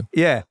stop you.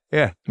 Yeah.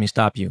 Let me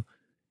stop you.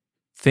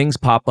 Things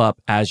pop up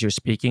as you're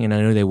speaking, and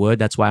I knew they would.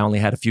 That's why I only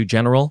had a few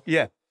general.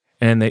 Yeah.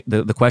 And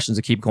the questions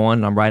that keep going,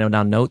 and I'm writing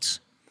down notes.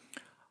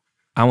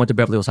 I went to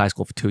Beverly Hills High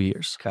School for 2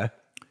 years. Okay.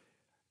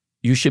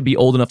 You should be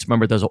old enough to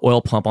remember there's an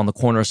oil pump on the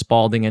corner of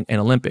Spalding and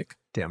Olympic.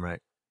 Damn right.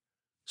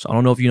 So I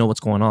don't know if you know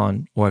what's going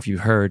on or if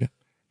you've heard,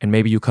 and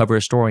maybe you cover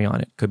a story on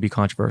it. Could be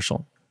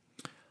controversial.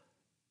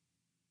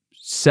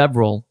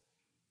 Several,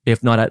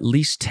 if not at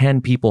least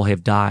 10 people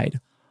have died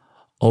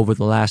over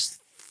the last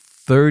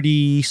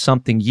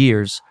 30-something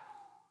years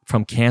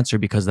from cancer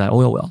because of that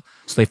oil well.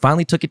 So they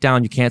finally took it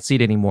down. You can't see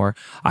it anymore.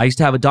 I used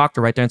to have a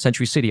doctor right there in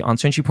Century City, on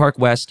Century Park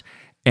West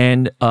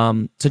and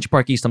Century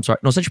Park East,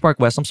 Century Park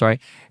West,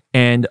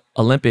 and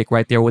Olympic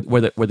right there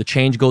where the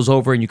change goes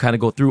over and you kind of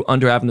go through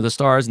under Avenue of the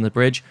Stars and the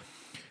bridge.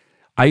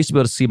 I used to be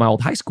able to see my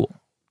old high school.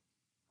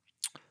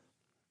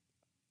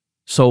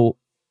 So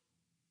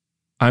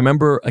I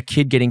remember a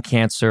kid getting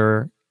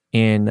cancer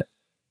in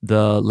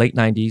the late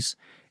 90s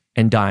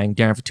and dying.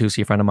 Darren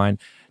Fatusi, a friend of mine.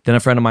 Then a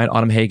friend of mine,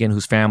 Autumn Hagen,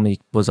 whose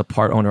family was a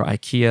part owner of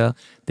IKEA.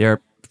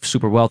 They're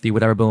super wealthy,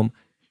 whatever, boom.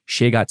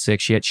 She got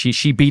sick.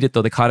 She beat it,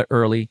 though. They caught it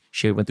early.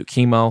 She went through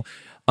chemo.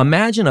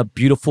 Imagine a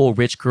beautiful,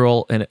 rich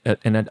girl, and I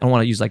don't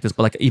want to use like this,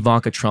 but like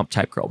Ivanka Trump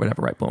type girl,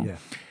 whatever, right? Boom. Yeah.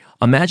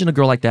 Imagine a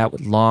girl like that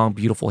with long,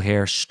 beautiful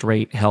hair,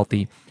 straight,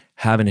 healthy,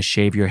 having to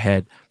shave your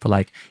head for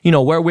like,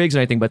 wear wigs and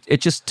anything, but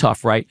it's just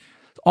tough, right?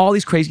 All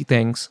these crazy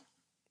things.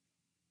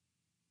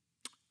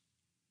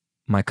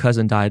 My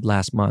cousin died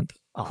last month,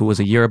 who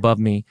was a year above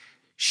me.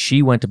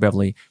 She went to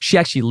Beverly. She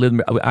actually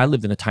I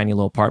lived in a tiny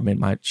little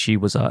apartment. she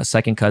was a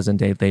second cousin.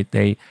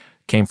 They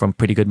came from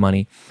pretty good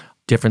money,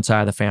 different side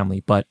of the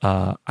family. But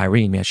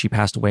Irene, man, she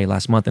passed away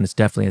last month, and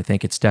I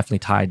think it's definitely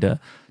tied to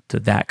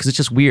that, because it's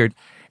just weird.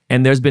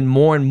 And there's been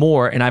more and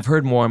more, and I've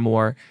heard more and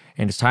more,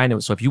 and it's tied into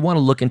it. So if you want to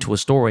look into a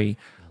story,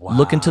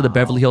 look into the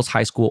Beverly Hills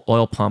High School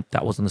oil pump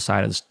that was on the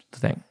side of the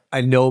thing.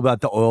 I know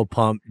about the oil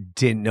pump,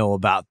 didn't know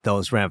about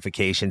those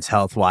ramifications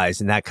health-wise,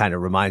 and that kind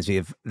of reminds me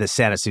of the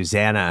Santa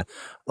Susana,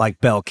 like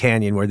Bell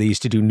Canyon, where they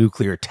used to do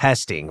nuclear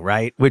testing,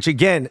 right? Which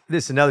again,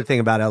 this is another thing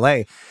about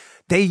LA.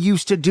 They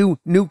used to do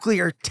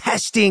nuclear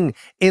testing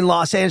in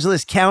Los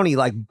Angeles County,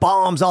 like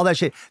bombs, all that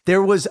shit.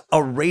 There was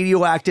a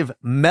radioactive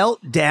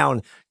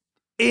meltdown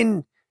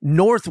in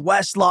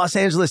Northwest Los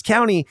Angeles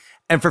County.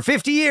 And for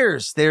 50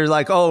 years, they're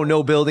like, oh,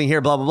 no building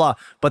here, blah, blah, blah.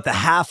 But the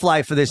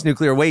half-life of this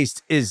nuclear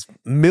waste is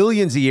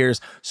millions of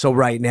years. So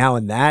right now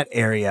in that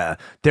area,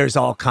 there's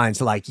all kinds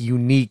of like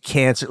unique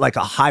cancer, like a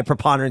high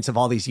preponderance of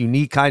all these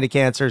unique kind of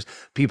cancers.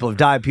 People have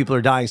died, people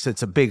are dying. So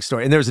it's a big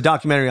story. And there's a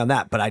documentary on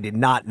that, but I did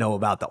not know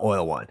about the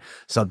oil one.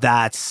 So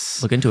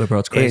that's... Look into it, bro.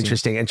 It's crazy.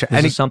 Interesting.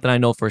 This is something I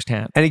know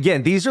firsthand. And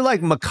again, these are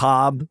like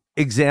macabre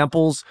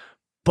examples.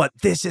 But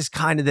this is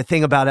kind of the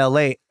thing about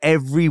LA.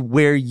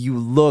 Everywhere you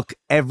look,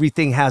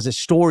 everything has a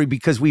story,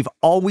 because we've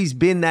always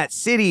been that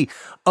city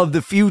of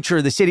the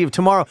future, the city of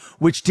tomorrow,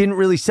 which didn't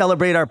really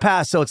celebrate our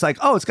past. So it's like,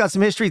 oh, it's got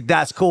some history.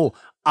 That's cool.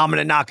 I'm going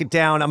to knock it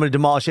down. I'm going to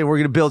demolish it. We're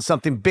going to build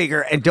something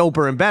bigger and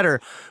doper and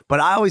better. But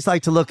I always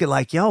like to look at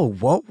like, yo,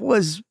 what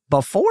was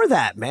before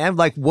that, man?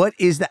 Like, what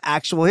is the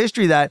actual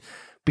history of that?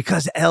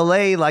 Because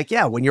LA, like,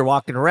 yeah, when you're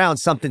walking around,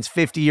 something's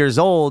 50 years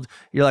old,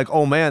 you're like,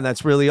 oh man,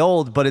 that's really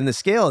old. But in the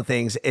scale of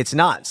things, it's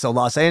not. So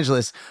Los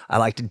Angeles, I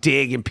like to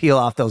dig and peel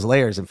off those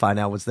layers and find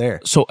out what's there.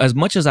 So as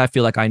much as I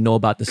feel like I know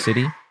about the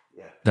city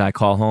that I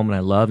call home and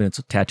I love, and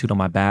it's tattooed on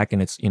my back,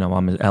 and it's,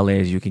 I'm as LA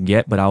as you can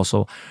get, but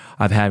also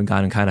I've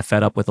gotten kind of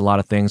fed up with a lot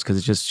of things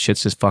because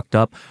shit's just fucked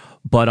up.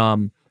 But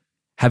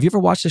have you ever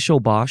watched the show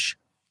Bosch?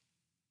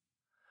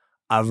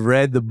 I've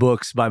read the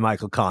books by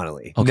Michael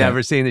Connelly. Okay.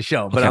 Never seen the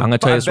show, but I'm going to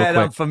tell you this real quick.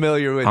 I'm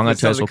familiar with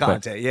some of the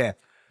content. Yeah.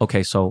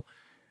 Okay, so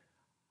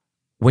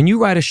when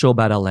you write a show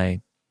about LA,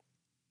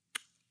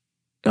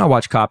 I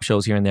watch cop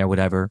shows here and there,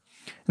 whatever,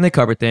 and they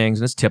cover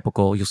things, and it's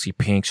typical. You'll see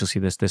Pinks, you'll see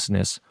this, and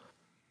this.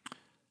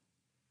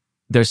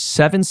 there's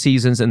 7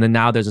 seasons, and then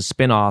now there's a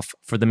spinoff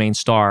for the main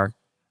star.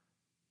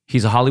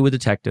 He's a Hollywood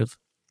detective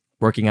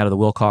working out of the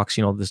Wilcox,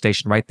 the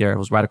station right there. It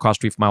was right across the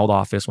street from my old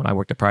office when I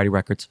worked at Priority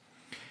Records.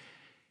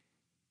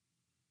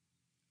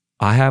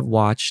 I have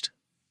watched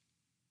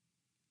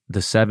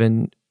the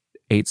 7,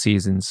 8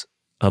 seasons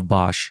of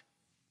Bosch.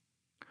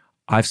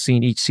 I've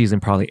seen each season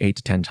probably 8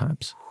 to 10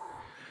 times.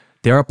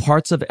 There are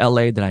parts of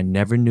LA that I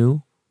never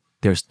knew.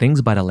 There's things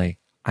about LA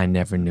I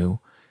never knew.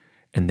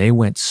 And they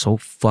went so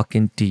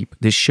fucking deep.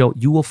 This show,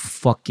 you will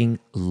fucking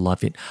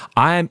love it.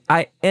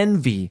 I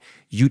envy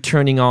you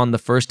turning on the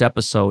first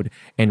episode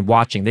and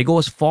watching. They go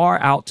as far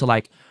out to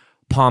like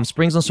Palm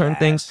Springs on certain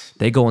things.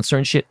 They go on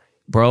certain shit.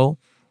 Bro,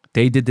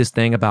 they did this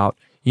thing about,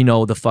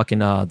 the fucking,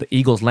 the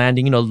Eagles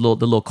Landing, the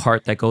little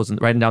cart that goes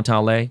right in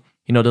downtown LA.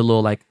 The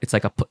little, like, it's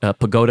like a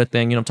pagoda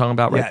thing, I'm talking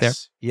about right there?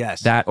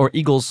 Yes. That, or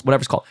Eagles,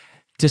 whatever it's called.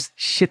 Just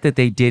shit that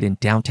they did in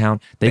downtown.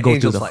 They go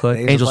through the hood.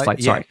 Angels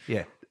Flight, sorry.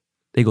 Yeah.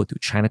 They go through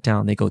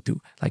Chinatown. They go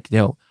through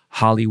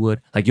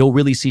Hollywood. Like you'll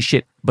really see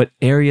shit, but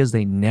areas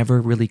they never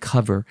really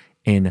cover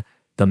in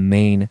the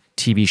main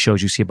TV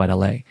shows you see about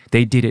LA.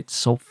 They did it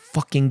so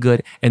fucking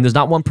good. And there's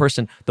not one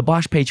person. The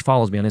Bosch page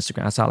follows me on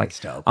Instagram. That's how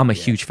I'm a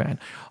huge fan.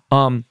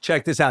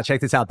 Check this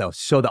out though.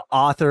 So the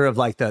author of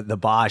like the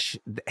Bosch,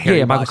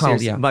 Michael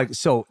Connelly,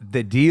 so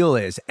the deal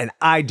is, and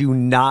I do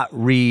not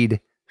read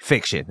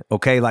fiction,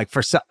 okay? Like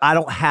I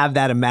don't have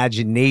that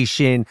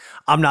imagination.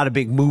 I'm not a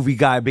big movie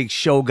guy, a big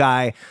show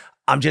guy.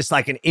 I'm just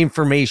like an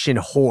information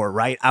whore,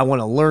 right? I want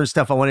to learn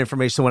stuff. I want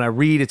information. So when I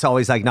read, it's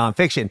always like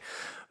nonfiction.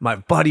 My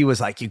buddy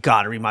was like, you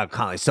got to read Michael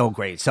Connelly. So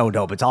great, so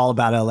dope. It's all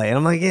about LA. And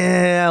I'm like,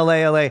 yeah,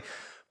 LA.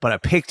 But I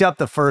picked up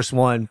the first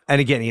one. And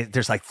again,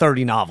 there's like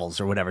 30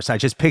 novels or whatever. So I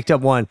just picked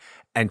up one.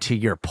 And to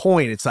your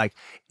point, it's like,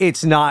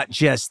 it's not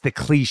just the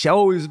cliche,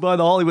 it's by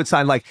the Hollywood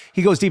sign. Like,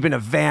 he goes deep into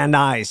Van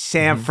Nuys,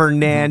 San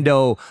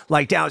Fernando,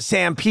 like down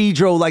San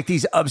Pedro, like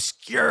these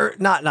obscure,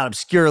 not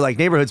obscure like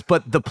neighborhoods,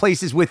 but the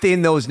places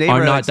within those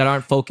neighborhoods. That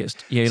aren't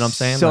focused. You know what I'm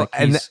saying? So,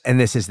 and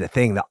this is the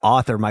thing, the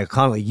author, Michael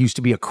Connelly, used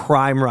to be a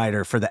crime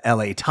writer for the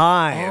LA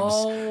Times.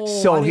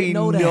 So he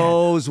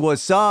knows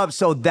what's up.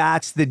 So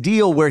that's the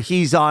deal where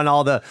he's on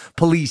all the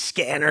police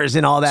scanners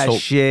and all that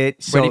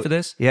shit. So, ready for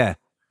this? Yeah.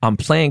 I'm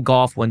playing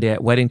golf one day at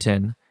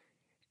Weddington,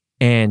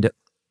 and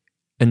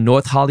a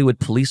North Hollywood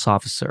police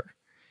officer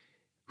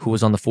who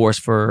was on the force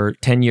for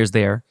 10 years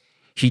there,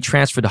 he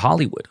transferred to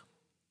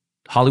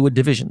Hollywood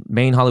division,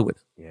 main Hollywood,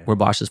 where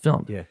Bosch is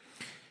filmed. Yeah.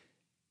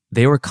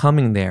 They were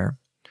coming there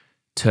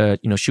to,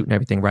 shoot and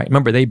everything, right?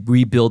 Remember, they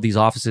rebuild these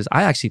offices.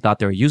 I actually thought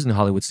they were using the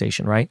Hollywood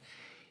station, right?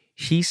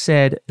 He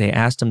said they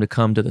asked him to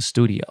come to the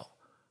studio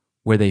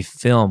where they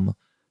film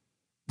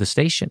the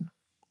station.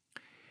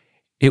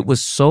 It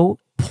was so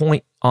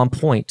on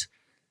point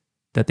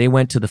that they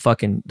went to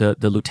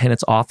the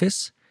lieutenant's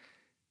office.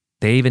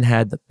 They even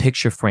had the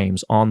picture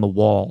frames on the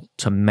wall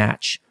to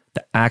match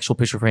the actual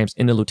picture frames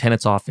in the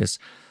lieutenant's office,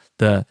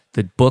 the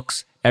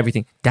books,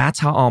 everything. That's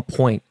how on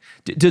point.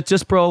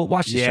 Just bro,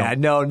 watch the show. Yeah,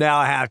 no, now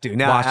I have to.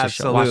 Now watch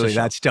absolutely,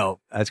 that's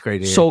dope. That's great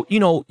to hear. So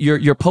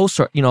your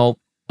posts are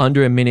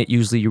under a minute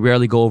usually. You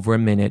rarely go over a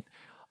minute.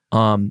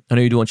 I know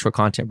you're doing short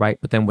content, right?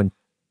 But then when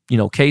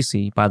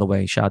Casey, by the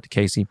way, shout out to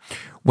Casey,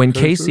 when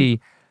Casey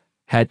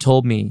had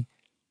told me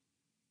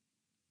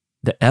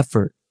the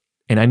effort,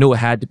 and I knew it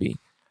had to be,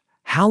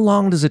 how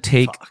long does it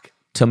take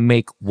to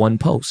make one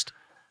post?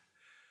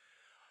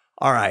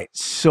 All right.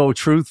 So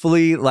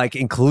truthfully, like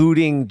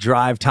including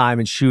drive time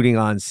and shooting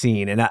on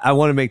scene, and I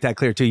want to make that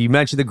clear too. You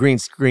mentioned the green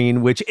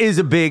screen, which is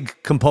a big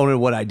component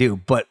of what I do.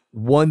 But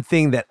one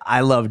thing that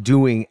I love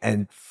doing,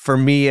 and for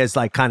me as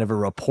like kind of a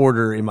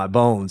reporter in my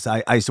bones,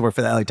 I used to work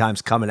for the LA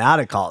Times coming out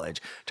of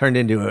college, turned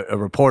into a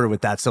reporter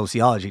with that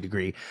sociology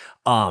degree.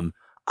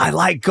 I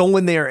like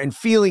going there and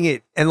feeling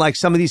it. And like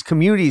some of these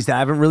communities that I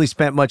haven't really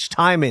spent much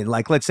time in,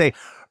 like let's say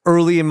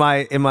early in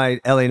my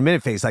LA in a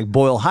Minute phase, like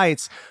Boyle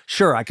Heights,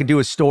 sure, I can do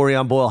a story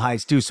on Boyle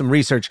Heights, do some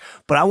research,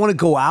 but I want to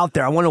go out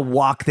there. I want to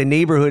walk the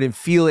neighborhood and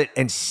feel it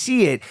and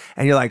see it.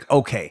 And you're like,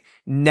 okay,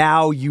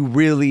 now you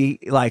really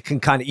like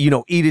can kind of,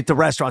 eat at the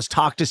restaurants,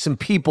 talk to some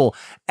people,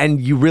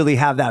 and you really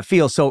have that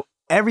feel. So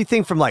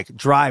everything from like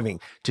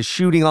driving to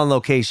shooting on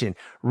location,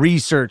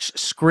 research,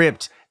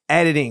 script,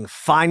 editing,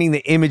 finding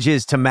the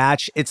images to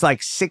match, it's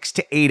like 6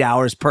 to 8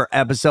 hours per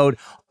episode.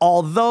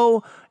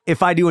 Although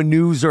if I do a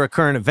news or a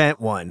current event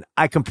one,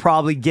 I can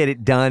probably get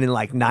it done in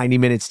like 90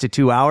 minutes to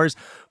 2 hours.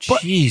 But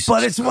it's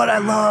what I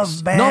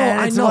love, man. No,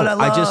 I know. What I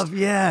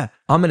love.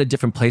 I'm in a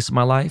different place in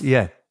my life.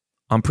 Yeah.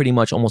 I'm pretty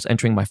much almost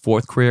entering my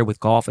 4th career with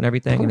golf and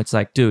everything. And it's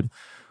like, dude,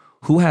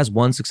 who has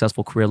one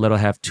successful career, let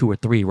alone have 2 or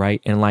 3,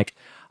 right? And like,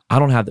 I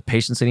don't have the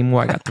patience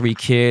anymore. I got 3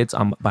 kids.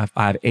 I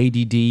have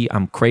ADD.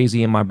 I'm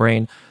crazy in my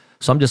brain.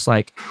 So I'm just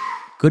like,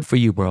 good for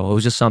you, bro. It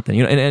was just something,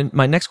 and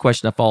my next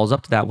question that follows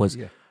up to that was,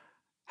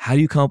 how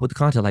do you come up with the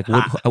content? Like,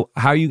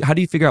 how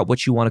do you figure out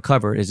what you want to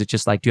cover? Is it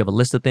just like, do you have a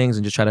list of things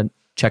and just try to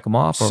check them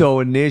off? Or?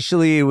 So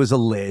initially it was a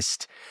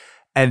list,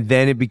 and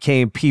then it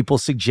became people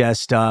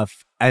suggest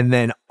stuff. And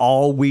then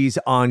always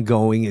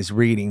ongoing is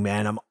reading,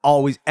 man. I'm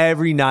always,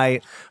 every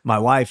night, my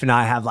wife and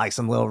I have like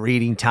some little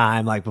reading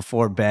time, like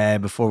before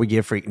bed, before we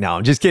get freaked. No,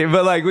 I'm just kidding.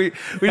 But like we do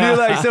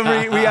like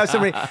we have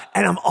some reading,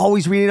 and I'm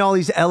always reading all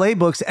these LA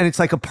books. And it's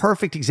like a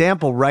perfect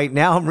example. Right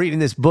now, I'm reading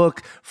this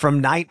book from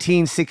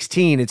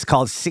 1916. It's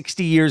called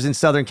 60 Years in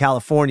Southern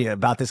California,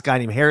 about this guy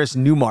named Harris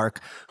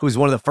Newmark, who was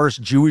one of the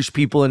first Jewish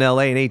people in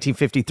LA in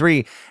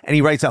 1853. And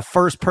he writes a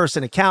first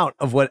person account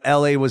of what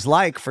LA was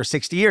like for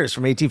 60 years,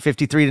 from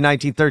 1853 to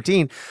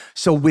 1913.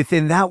 So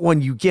within that one,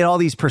 you get all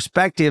these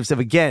perspectives of,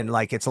 again,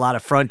 like it's a lot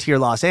of frontier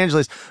Los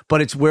Angeles,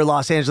 but it's where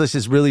Los Angeles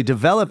is really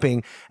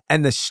developing.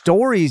 And the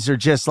stories are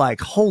just like,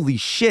 holy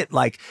shit,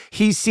 like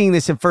he's seeing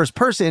this in first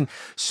person.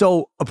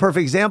 So a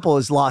perfect example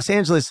is Los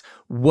Angeles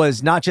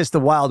was not just the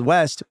Wild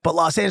West, but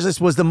Los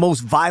Angeles was the most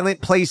violent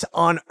place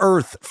on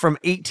earth from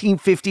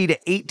 1850 to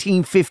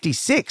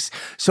 1856.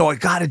 So I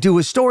got to do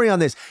a story on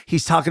this.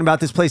 He's talking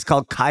about this place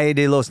called Calle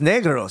de los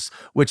Negros,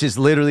 which is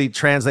literally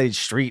translated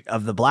street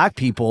of the black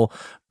people.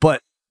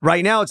 But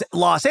right now it's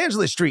Los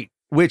Angeles Street,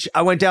 which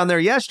I went down there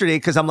yesterday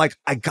because I'm like,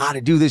 I got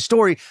to do this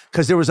story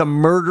because there was a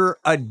murder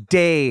a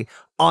day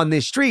on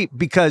this street,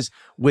 because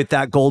with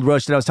that gold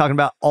rush that I was talking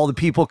about, all the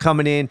people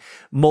coming in,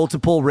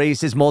 multiple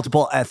races,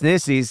 multiple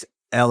ethnicities.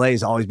 LA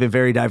has always been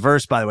very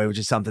diverse, by the way, which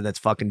is something that's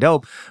fucking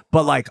dope.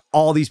 But like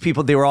all these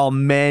people, they were all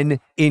men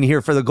in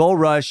here for the gold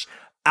rush.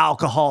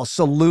 Alcohol,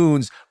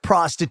 saloons,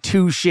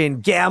 prostitution,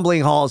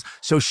 gambling halls.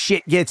 So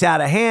shit gets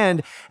out of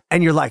hand.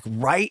 And you're like,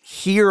 right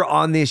here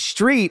on this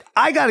street,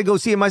 I got to go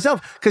see it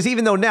myself. Because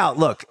even though now,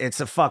 look,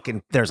 it's a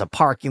fucking, there's a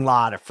parking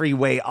lot, a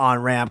freeway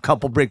on-ramp,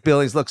 couple brick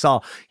buildings, looks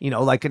all, you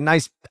know, like a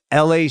nice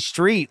LA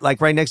street,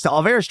 like right next to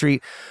Olvera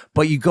Street.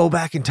 But you go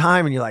back in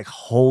time and you're like,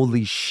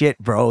 holy shit,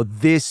 bro,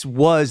 this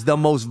was the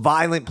most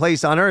violent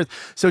place on earth.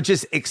 So it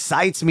just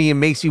excites me and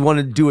makes me want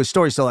to do a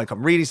story. So like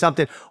I'm reading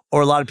something,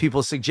 or a lot of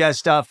people suggest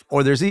stuff,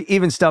 or there's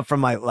even stuff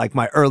from my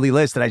early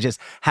list that I just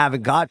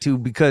haven't got to,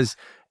 because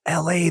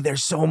LA,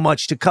 there's so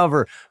much to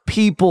cover.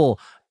 People,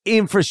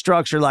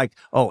 infrastructure, like,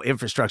 oh,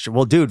 infrastructure.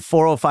 Well, dude,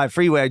 405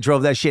 freeway, I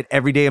drove that shit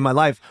every day of my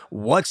life.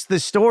 What's the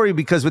story?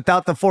 Because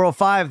without the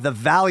 405, the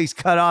valley's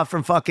cut off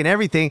from fucking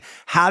everything.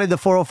 How did the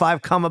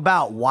 405 come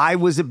about? Why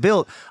was it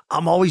built?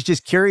 I'm always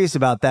just curious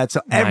about that.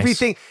 So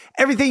Nice.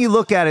 everything you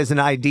look at is an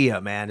idea,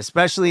 man,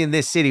 especially in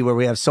this city where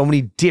we have so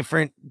many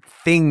different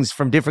things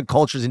from different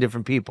cultures and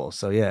different people.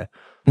 So yeah.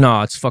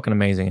 No, it's fucking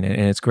amazing, and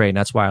it's great. And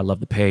that's why I love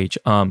the page.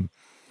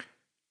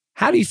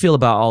 How do you feel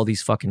about all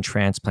these fucking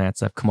transplants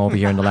that have come over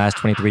here in the last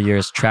 23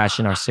 years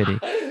trashing our city?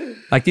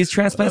 Like these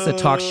transplants that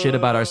talk shit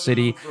about our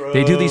city,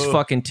 they do these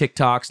fucking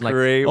TikToks and like,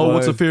 Great oh,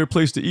 what's a one. favorite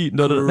place to eat?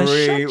 No, man,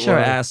 Great shut your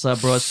one. ass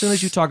up, bro. As soon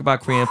as you talk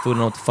about Korean food and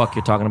know what the fuck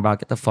you're talking about,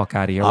 get the fuck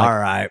out of here. Like, All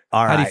right.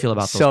 how do you feel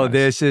about those So guys?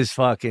 this is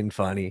fucking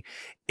funny.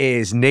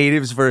 Is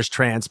natives versus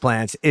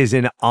transplants is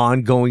an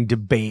ongoing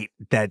debate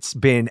that's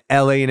been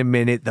LA in a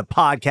Minute, the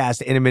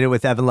podcast In a Minute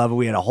with Evan Lovett.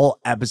 We had a whole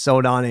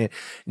episode on it.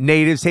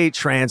 Natives hate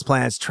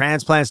transplants.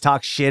 Transplants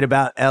talk shit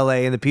about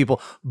LA and the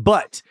people.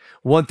 But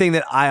one thing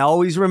that I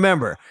always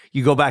remember,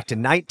 you go back to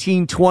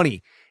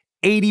 1920,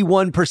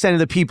 81% of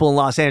the people in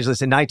Los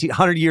Angeles in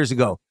 100 years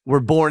ago were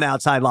born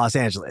outside Los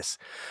Angeles.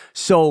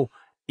 So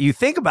you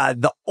think about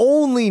it, the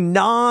only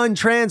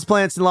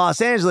non-transplants in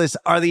Los Angeles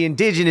are the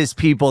indigenous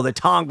people, the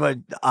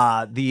Tongva,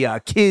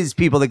 the Kiz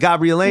people, the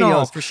Gabrieleños.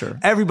 No, for sure.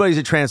 Everybody's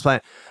a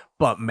transplant.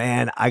 But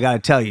man, I got to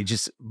tell you,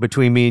 just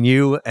between me and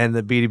you and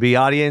the B2B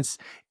audience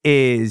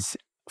is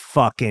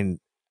fucking,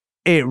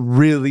 it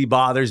really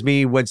bothers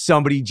me when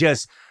somebody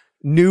just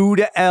new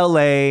to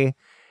LA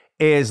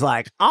is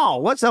like, oh,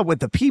 what's up with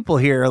the people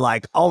here?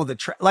 Like, oh,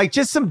 like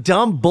just some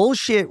dumb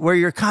bullshit where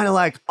you're kind of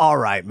like, all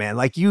right, man,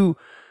 like you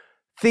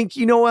think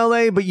you know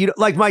LA, but you don't,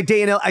 like my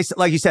day in LA,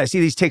 like you said, I see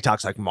these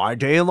TikToks like my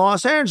day in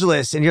Los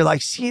Angeles, and you're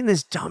like seeing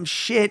this dumb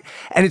shit,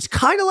 and it's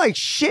kind of like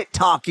shit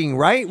talking,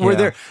 right? Where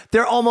Yeah.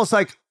 they're almost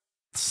like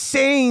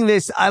saying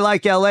this, I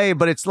like LA,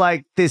 but it's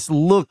like this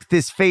look,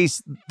 this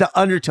face, the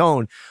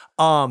undertone.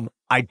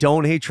 I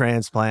don't hate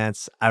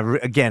transplants. I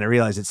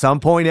realize at some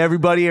point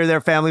everybody or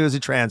their family was a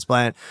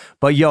transplant,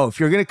 but yo, if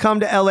you're gonna come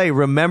to LA,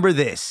 remember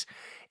this.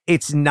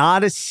 It's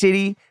not a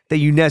city that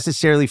you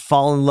necessarily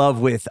fall in love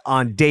with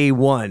on day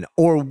one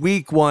or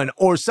week one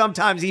or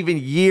sometimes even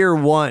year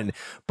one.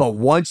 But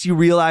once you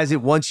realize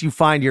it, once you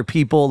find your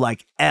people,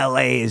 like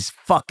LA is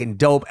fucking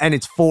dope and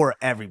it's for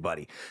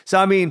everybody. So,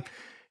 I mean,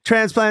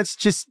 transplants,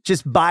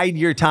 just bide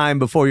your time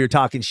before you're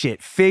talking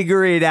shit.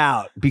 Figure it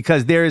out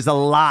because there is a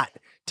lot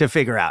to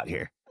figure out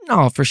here.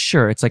 No, for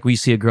sure. It's like we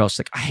see a girl, she's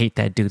like, I hate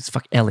that dude. It's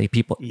fuck LA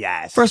people.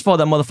 Yes. First of all,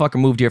 that motherfucker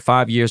moved here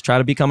 5 years, tried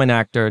to become an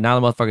actor. Now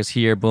the motherfucker's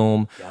here,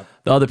 boom. Yep.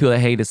 The other people that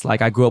hate, it's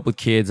like I grew up with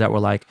kids that were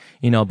like,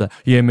 you know,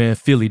 yeah, man,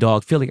 Philly,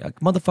 dog. Philly, like,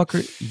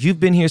 motherfucker, you've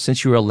been here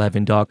since you were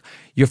 11, dog.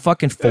 You're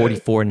fucking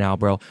 44 now,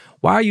 bro.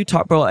 Why are you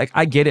talking, bro? Like,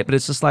 I get it, but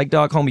it's just like,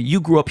 dog, homie, you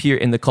grew up here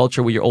in the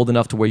culture where you're old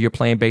enough to where you're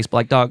playing baseball.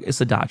 Like, dog, it's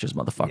the Dodgers,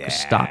 motherfucker. Yeah.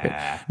 Stop it.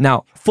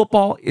 Now,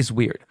 football is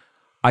weird.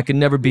 I could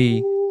never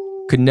be,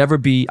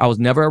 I was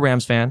never a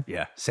Rams fan.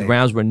 Yeah, The same.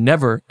 Rams were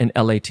never an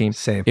LA team.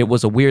 Same. It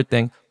was a weird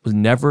thing. Was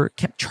never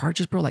kept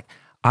Chargers, bro. Like,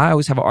 I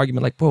always have an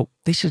argument like, bro,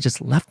 they should have just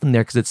left them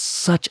there because it's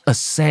such a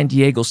San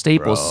Diego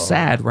staple. It's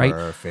sad, right?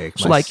 Perfect.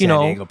 So My like, you San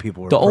know, Diego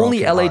people were the only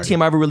LA brokenhearted.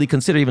 team I ever really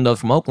considered, even though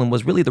from Oakland,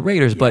 was really the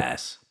Raiders.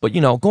 Yes. But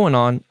you know, going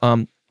on,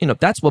 you know,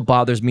 that's what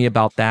bothers me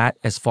about that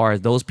as far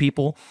as those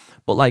people.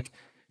 But like,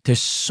 there's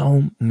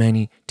so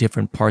many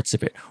different parts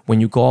of it.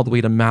 When you go all the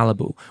way to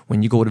Malibu,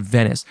 when you go to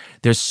Venice,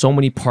 there's so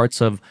many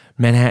parts of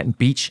Manhattan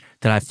Beach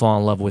that I fall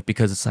in love with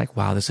because it's like,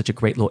 wow, there's such a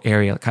great little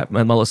area, like a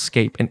little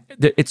escape. And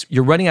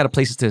you're running out of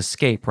places to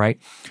escape, right?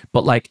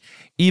 But like,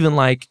 even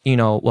like, you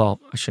know, well,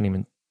 I was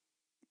going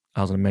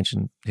to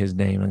mention his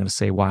name. I'm going to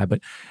say why, but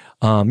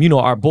you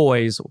know, our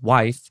boy's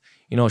wife,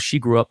 you know, she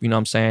grew up, you know what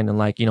I'm saying, and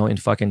like, you know,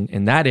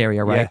 in that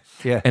area, right?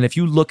 Yeah. And if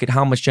you look at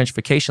how much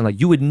gentrification, like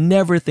you would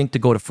never think to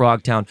go to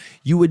Frogtown.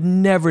 You would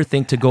never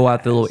think to go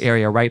out the little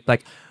area, right?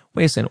 Like,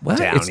 wait a second, what?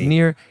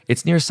 Downey.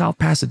 It's near South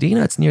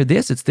Pasadena. It's near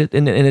this. It's this.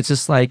 And it's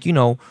just like, you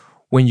know,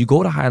 when you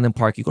go to Highland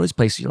Park, you go to these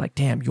places, you're like,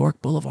 damn,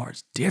 York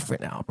Boulevard's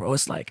different now, bro.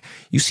 It's like,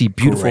 you see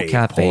beautiful Great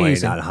cafes.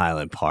 point on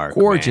Highland Park.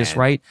 Gorgeous, man.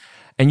 right?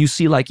 And you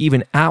see like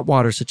even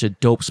Atwater's such a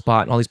dope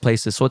spot and all these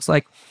places. So it's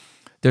like,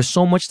 there's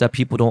so much that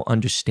people don't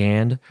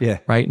understand, Yeah.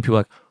 right? And people are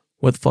like,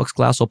 what the fuck's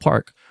Glassell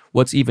Park?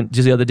 What's even,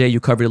 just the other day you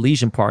covered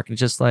Elysian Park. And it's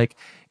just like,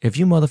 if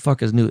you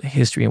motherfuckers knew the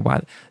history and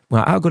why,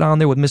 when I'll go down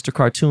there with Mr.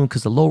 Cartoon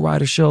because the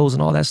lowrider shows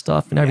and all that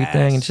stuff and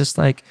everything. Yes. It's just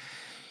like,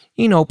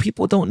 you know,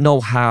 people don't know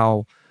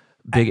how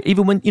big,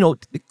 even when, you know,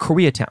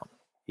 Koreatown.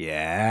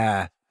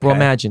 Yeah. Bro, Okay.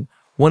 imagine,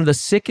 one of the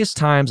sickest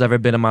times I've ever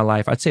been in my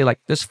life. I'd say like,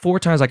 there's 4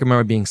 times I can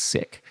remember being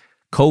sick.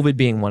 COVID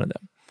being one of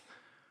them.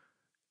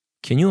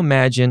 Can you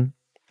imagine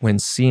when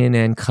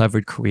CNN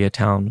covered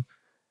Koreatown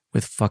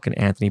with fucking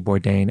Anthony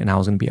Bourdain and I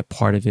was going to be a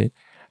part of it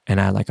and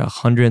I had like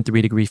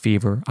 103-degree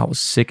fever. I was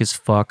sick as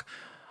fuck.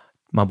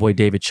 My boy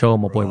David Cho,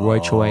 my boy Roy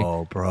Choi.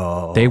 Oh,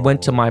 bro. They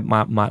went to my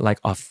like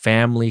a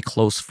family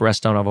close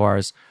restaurant of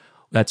ours.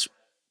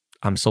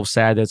 I'm so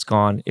sad that it's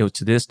gone. It was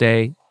to this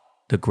day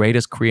the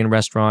greatest Korean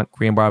restaurant,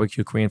 Korean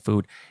barbecue, Korean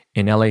food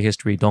in LA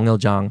history,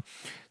 Dongiljeong.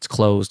 It's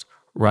closed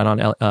right on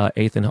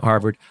 8th and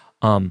Harvard.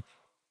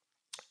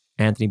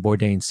 Anthony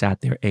Bourdain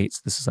sat there,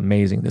 ate. This is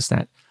amazing. This,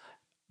 that.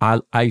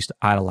 I used to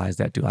idolize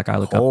that dude. Like I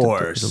look up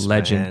to the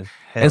legend. Man.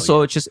 Hell And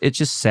so yeah. it's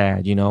just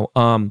sad, you know.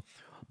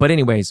 But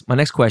anyways, my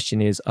next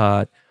question is,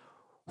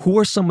 who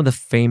are some of the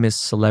famous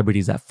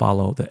celebrities that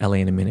follow the LA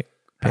in a Minute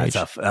page?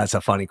 That's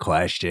a funny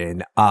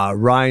question.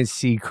 Ryan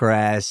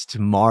Seacrest,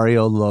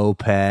 Mario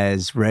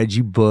Lopez,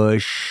 Reggie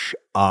Bush.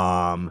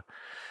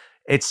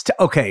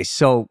 Okay.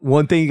 So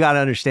one thing you got to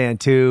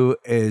understand too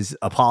is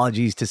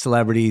apologies to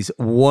celebrities.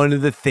 One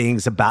of the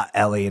things about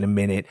LA in a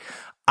Minute,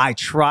 I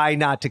try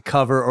not to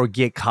cover or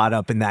get caught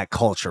up in that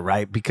culture,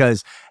 right?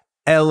 Because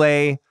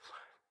LA,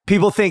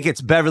 people think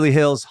it's Beverly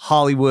Hills,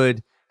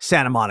 Hollywood,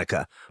 Santa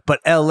Monica. But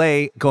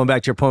LA, going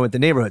back to your point with the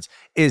neighborhoods,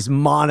 is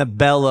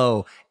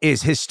Montebello,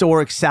 is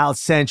historic South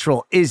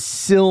Central, is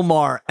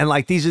Sylmar. And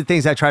like, these are the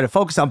things I try to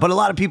focus on. But a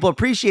lot of people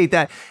appreciate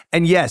that.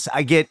 And yes,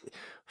 I get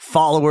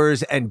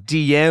followers and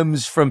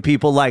DMs from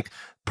people like,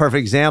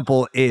 perfect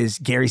example is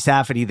Gary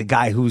Safety, the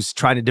guy who's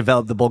trying to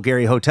develop the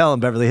Bulgaria Hotel in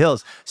Beverly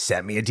Hills,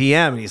 sent me a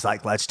DM and he's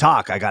like, let's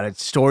talk. I got a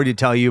story to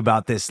tell you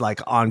about this like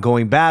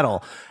ongoing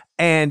battle.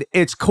 And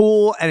it's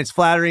cool and it's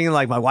flattering. And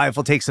like my wife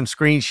will take some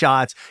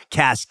screenshots.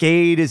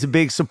 Cascade is a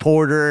big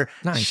supporter.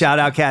 Nice. Shout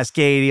out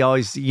Cascade. He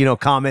always, you know,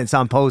 comments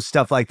on posts,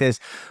 stuff like this.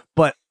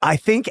 But I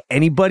think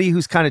anybody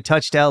who's kind of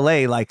touched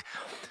LA, like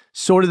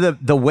sort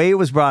of the way it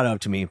was brought up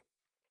to me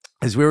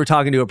is we were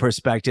talking to a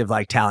prospective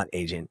like talent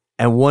agent.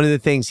 And one of the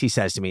things he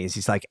says to me is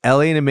he's like, LA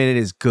in a Minute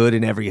is good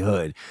in every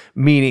hood,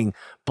 meaning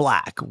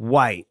black,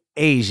 white,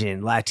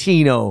 Asian,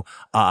 Latino,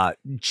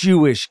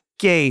 Jewish,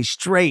 gay,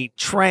 straight,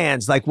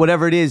 trans, like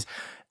whatever it is.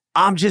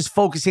 I'm just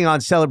focusing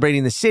on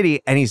celebrating the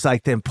city. And he's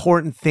like, the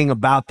important thing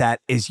about that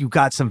is you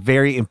got some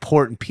very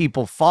important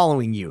people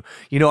following you.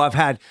 You know, I've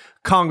had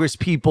Congress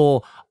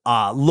people,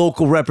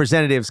 local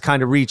representatives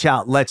kind of reach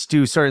out. Let's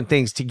do certain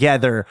things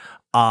together.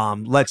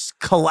 Let's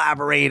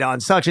collaborate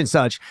on such and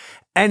such.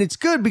 And it's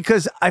good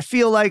because I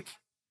feel like,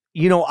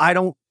 you know, I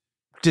don't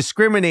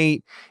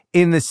discriminate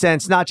in the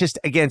sense, not just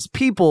against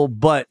people,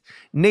 but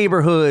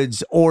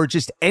neighborhoods or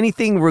just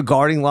anything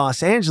regarding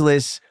Los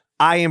Angeles,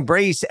 I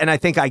embrace. And I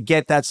think I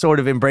get that sort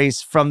of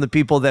embrace from the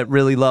people that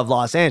really love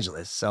Los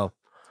Angeles. So.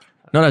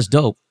 No, that's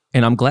dope.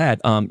 And I'm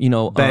glad, you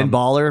know. Ben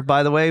Baller,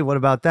 by the way, what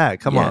about that?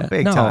 Come on,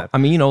 big time. I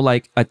mean, you know,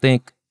 like I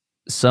think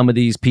some of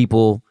these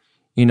people,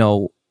 you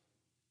know,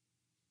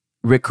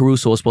 Rick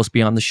Caruso was supposed to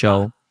be on the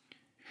show.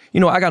 You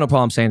know, I got no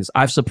problem saying this.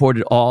 I've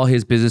supported all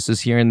his businesses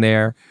here and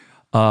there,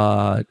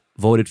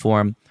 voted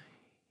for him.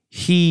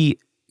 He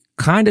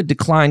kind of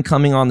declined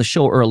coming on the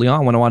show early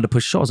on when I wanted to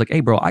push the show. I was like, hey,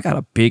 bro, I got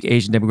a big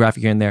Asian demographic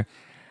here and there.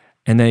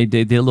 And then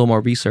they did a little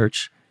more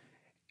research.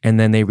 And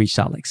then they reached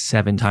out like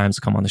 7 times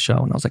to come on the show.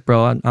 And I was like,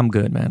 bro, I'm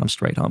good, man. I'm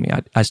straight,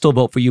 homie. I still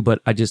vote for you,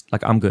 but I just,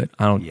 like, I'm good.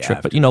 I don't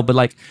trip. But, you know, but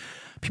like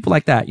people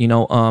like that, you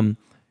know,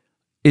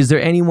 is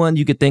there anyone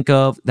you could think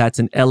of that's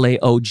an LA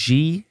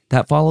OG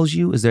that follows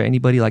you? Is there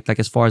anybody like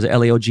as far as the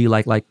LAOG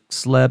like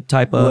celeb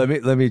type of?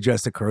 Let me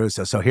address the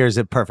Caruso. So here's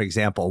a perfect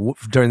example.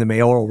 During the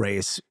mayoral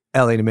race,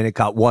 LA in a Minute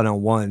got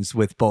one-on-ones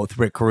with both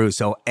Rick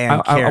Caruso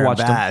and Karen watched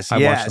Bass.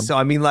 them. I watched them. So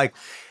I mean, like,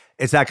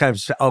 it's that kind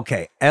of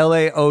okay.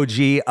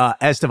 LAOG,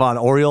 Estevan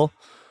Oriol.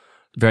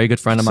 Very good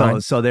friend of mine.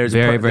 So there's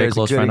very there's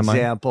close a good friend of mine.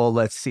 example.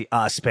 Let's see.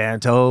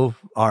 Spanto,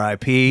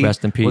 R.I.P.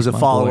 Rest in peace. Was a my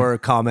follower.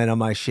 boy. Comment on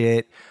my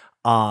shit.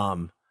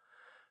 Man,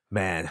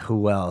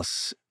 who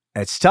else?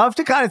 It's tough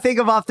to kind of think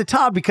of off the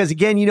top because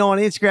again, on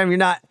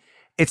Instagram,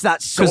 it's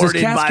not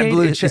sorted by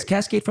blue check. Is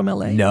Cascade from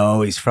LA?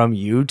 No, he's from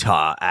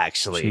Utah,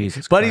 actually.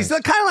 Jesus but Christ. he's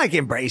kind of like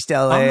embraced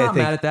LA. I'm not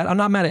mad at that. I'm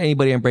not mad at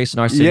anybody embracing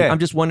our city. Yeah. I'm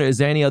just wondering, is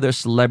there any other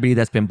celebrity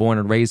that's been born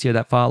and raised here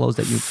that follows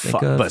that you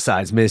think of?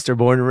 Besides Mr.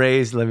 Born and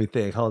Raised, let me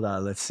think. Hold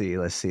on. Let's see.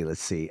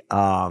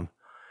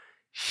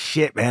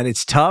 Shit, man,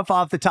 it's tough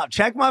off the top.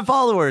 Check my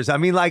followers. I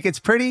mean, like, it's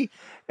pretty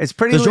Does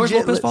legit. George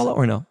Lopez follow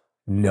or no?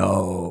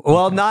 No.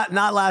 Well, not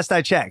last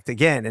I checked.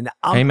 Again, and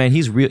hey man,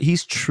 he's real.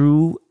 He's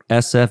true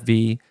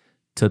SFV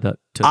to.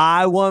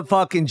 I want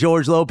fucking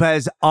George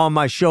Lopez on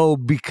my show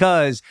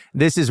because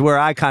this is where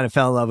I kind of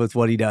fell in love with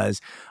what he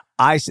does.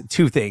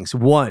 Two things.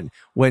 One,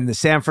 when the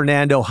San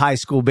Fernando high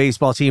school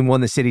baseball team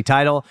won the city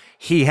title,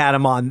 he had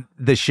him on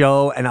the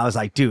show, and I was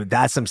like, dude,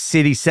 that's some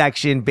city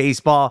section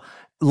baseball.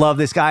 Love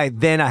this guy.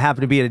 Then I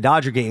happened to be at a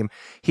Dodger game.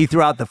 He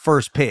threw out the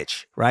first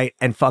pitch, right?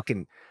 And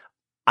fucking,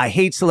 I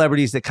hate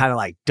celebrities that kind of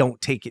like don't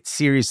take it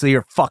seriously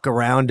or fuck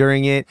around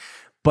during it.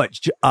 But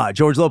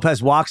George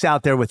Lopez walks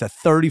out there with a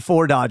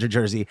 34 Dodger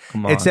jersey.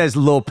 It says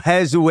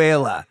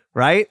Lopezuela,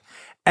 right?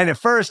 And at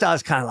first I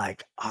was kind of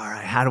like, all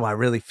right, how do I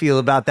really feel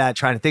about that?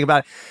 Trying to think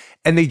about it.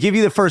 And they give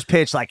you the first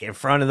pitch like in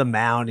front of the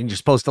mound and you're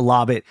supposed to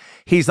lob it.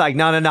 He's like,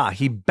 no.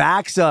 He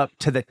backs up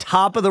to the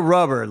top of the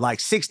rubber, like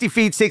 60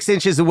 feet, 6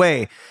 inches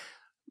away.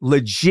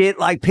 Legit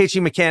like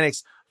pitching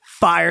mechanics,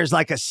 fires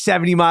like a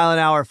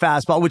 70-mile-an-hour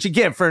fastball, which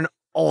again, for an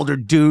older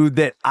dude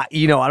that, I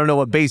don't know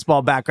what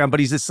baseball background, but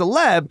he's a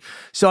celeb,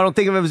 so I don't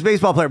think of him as a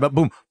baseball player, but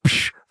boom,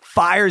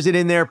 fires it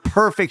in there,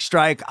 perfect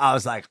strike. I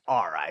was like,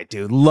 all right,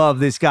 dude, love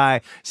this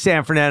guy.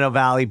 San Fernando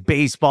Valley,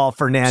 baseball,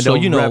 Fernando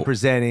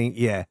representing,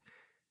 yeah.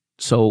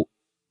 So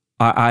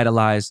I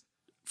idolized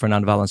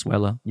Fernando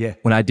Valenzuela. Yeah.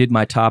 When I did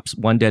my Tops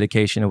 1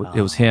 dedication,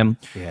 it was him.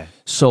 Yeah.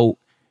 So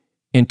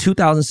in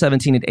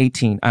 2017 and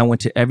 18, I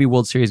went to every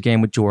World Series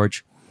game with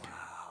George. Wow.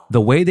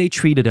 The way they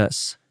treated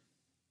us,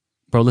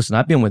 bro, listen,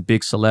 I've been with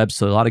big celebs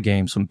to a lot of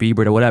games, from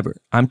Bieber to whatever.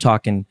 I'm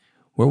talking,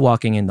 we're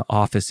walking in the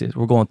offices.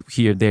 We're going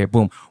here, there,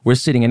 boom. We're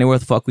sitting anywhere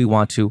the fuck we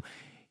want to.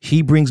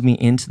 He brings me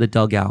into the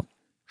dugout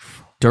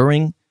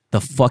during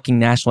the fucking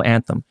national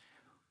anthem.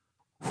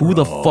 Who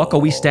the fuck are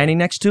we standing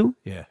next to?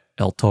 Yeah.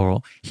 El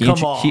Toro. He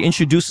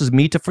introduces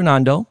me to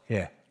Fernando.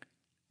 Yeah.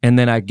 And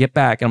then I get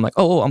back and I'm like,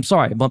 oh, I'm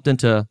sorry. I bumped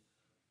into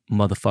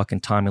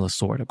motherfucking Tommy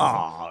Lasorda.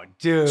 Oh,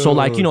 dude. So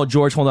like,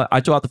 George, hold on. I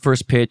threw out the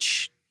first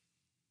pitch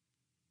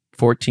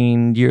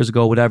 14 years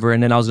ago, whatever.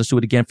 And then I was going to do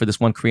it again for this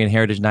one Korean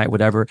Heritage Night,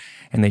 whatever.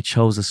 And they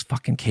chose this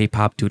fucking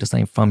K-pop dude that's not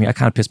even from here. I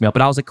kind of pissed me off.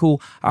 But I was like,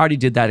 cool. I already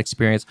did that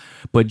experience.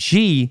 But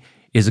G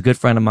is a good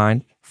friend of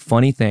mine.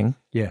 Funny thing.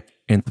 Yeah.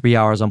 In 3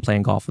 hours, I'm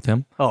playing golf with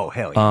him. Oh,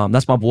 hell yeah.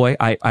 That's my boy.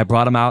 I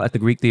brought him out at the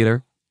Greek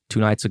Theater 2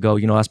 nights ago.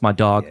 That's my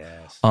dog.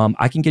 Yes.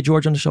 I can get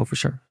George on the show for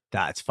sure.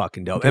 That's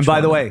fucking dope. And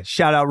by the way,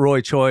 shout out Roy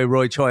Choi.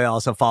 Roy Choi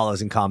also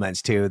follows and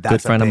comments too. That's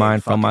good friend of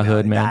mine from my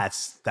hood, man.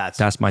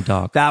 That's my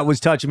dog. That was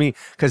touching me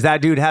because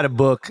that dude had a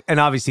book, and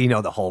obviously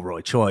the whole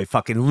Roy Choi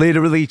fucking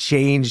literally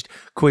changed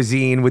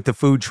cuisine with the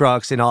food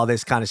trucks and all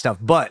this kind of stuff.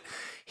 But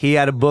he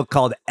had a book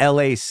called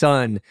LA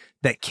Son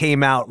that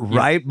came out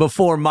right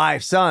before my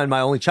son, my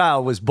only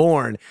child, was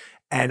born.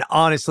 And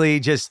honestly,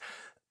 just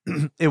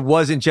it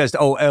wasn't just,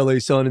 oh, LA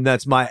Son, and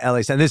that's my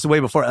LA Son. This is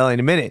way before LA in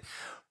a Minute.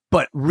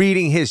 But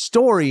reading his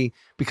story,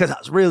 because I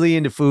was really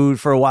into food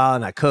for a while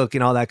and I cook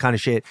and all that kind of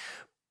shit.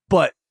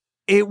 But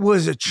it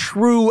was a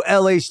true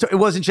LA story. It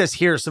wasn't just,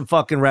 here's some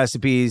fucking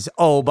recipes.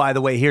 Oh, by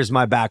the way, here's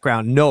my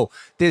background. No,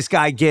 this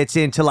guy gets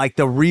into like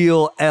the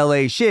real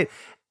LA shit.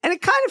 And it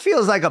kind of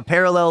feels like a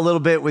parallel a little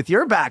bit with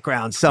your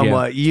background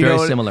somewhat. Yeah,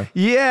 very similar.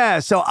 Yeah.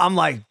 So I'm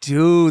like,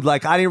 dude,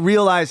 like I didn't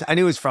realize, I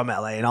knew he was from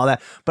LA and all that,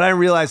 but I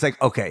didn't realize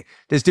like, okay,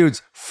 this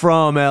dude's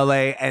from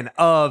LA and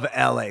of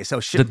LA.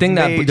 So the thing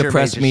that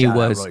depressed me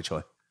was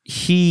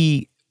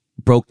he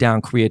broke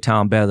down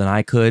Koreatown better than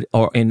I could,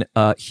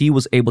 he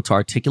was able to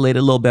articulate it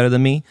a little better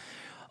than me.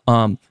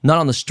 Not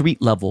on the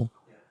street level,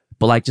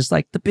 but like just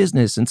like the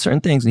business and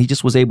certain things. And he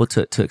just was able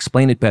to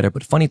explain it better.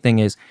 But the funny thing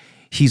is,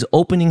 he's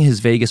opening his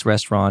Vegas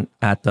restaurant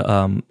at the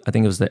I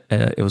think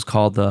it was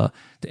called the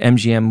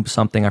MGM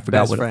something. I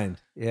forgot Best what. Friend.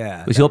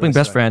 Yeah. He's opening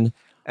Best Friend.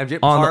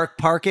 Park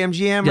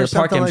MGM or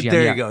something Park like MGM,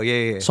 There you go.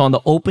 Yeah. So on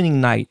the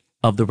opening night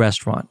of the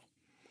restaurant,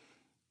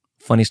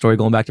 funny story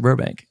going back to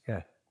Burbank.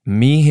 Yeah.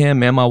 Me,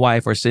 him, and my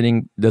wife are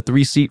sitting the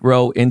 3-seat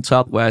row in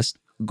Southwest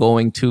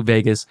going to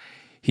Vegas.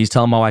 He's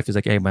telling my wife, he's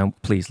like, hey, man,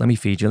 please, let me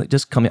feed you.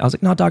 Just come in. I was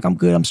like, no, dog, I'm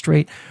good. I'm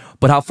straight.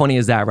 But how funny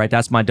is that, right?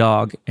 That's my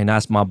dog, and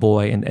that's my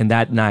boy. And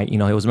that night, it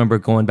was, remember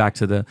going back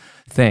to the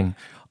thing.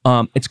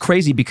 It's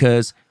crazy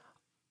because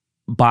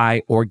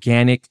by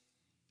organic,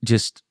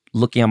 just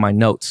looking at my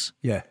notes.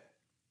 Yeah.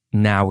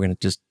 Now we're gonna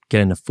just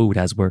get into food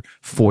as we're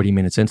 40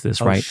 minutes into this,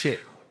 right? Shit.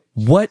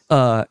 What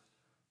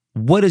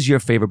is your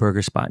favorite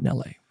burger spot in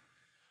LA?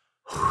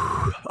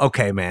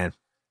 Okay, man.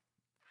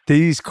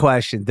 These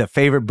questions, the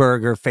favorite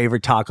burger,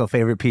 favorite taco,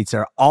 favorite pizza,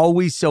 are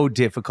always so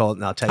difficult.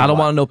 And I'll tell you, I don't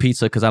want to know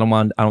pizza because I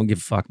don't give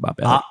a fuck about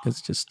LA because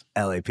it's just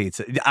LA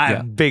pizza. I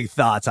have big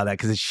thoughts on that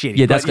because it's shitty.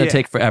 Yeah, that's gonna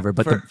take forever.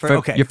 But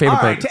okay. your favorite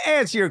All right, burger. to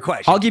answer your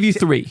question, I'll give you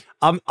 3.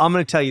 I'm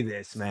gonna tell you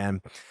this,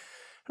 man.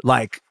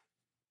 Like,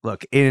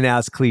 look,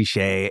 In-N-Out's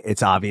cliche.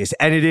 It's obvious,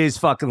 and it is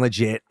fucking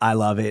legit. I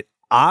love it.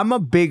 I'm a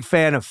big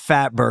fan of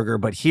Fat Burger,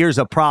 but here's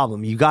a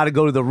problem. You got to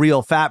go to the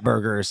real Fat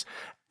Burgers.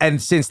 And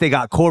since they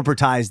got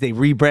corporatized, they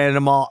rebranded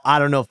them all. I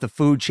don't know if the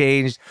food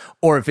changed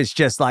or if it's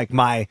just like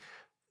my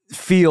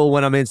feel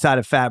when I'm inside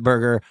a Fat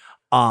Burger.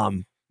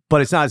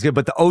 But it's not as good.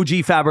 But the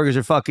OG Fat Burgers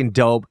are fucking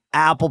dope.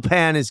 Apple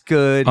Pan is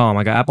good. Oh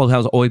my God, Apple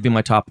has always been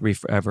my top 3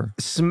 forever.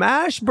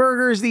 Smash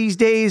burgers these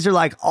days are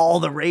like all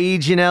the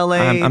rage in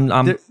LA.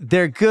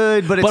 They're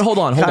good, but it's hold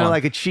on. kind of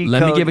like a cheat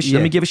code.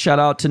 Let me give a shout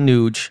out to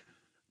Nuge.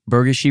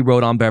 Burger She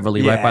Wrote on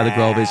Beverly, right by the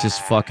Grove, is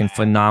just fucking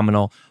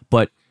phenomenal.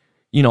 But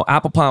you know,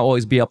 Apple Pie will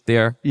always be up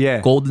there.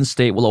 Yeah. Golden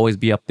State will always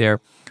be up there.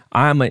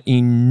 I'm an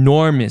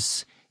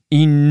enormous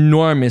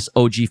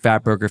OG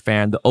Fat Burger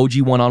fan. The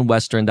OG one on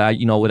Western, that,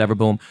 you know, whatever,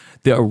 boom.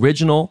 The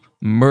original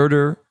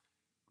Murder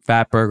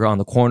Fat Burger on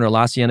the corner of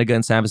La Cienega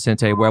and San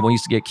Vicente, where everyone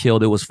used to get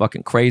killed. It was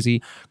fucking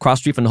crazy.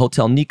 Cross street from the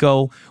Hotel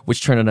Nico,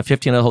 which turned into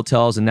 15 other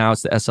hotels, and now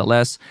it's the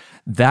SLS.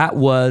 That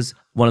was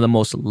one of the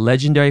most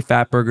legendary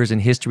Fat Burgers in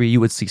history. You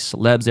would see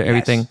celebs there,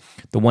 everything.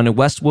 The one in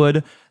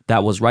Westwood,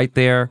 that was right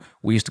there.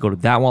 We used to go to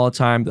that one all the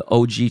time. The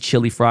OG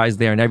chili fries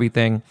there and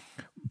everything.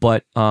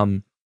 But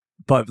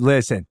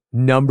listen,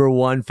 number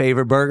 1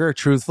 favorite burger,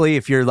 truthfully,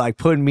 if you're like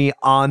putting me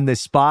on the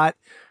spot,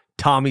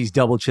 Tommy's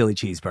double chili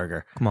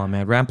cheeseburger. Come on,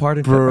 man. Rampart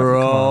and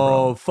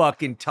bro,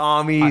 fucking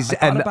Tommy's. I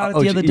thought about it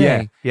the other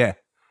day. Yeah.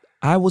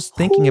 I was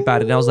thinking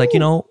about it, and I was like, you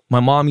know,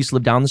 my mom used to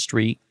live down the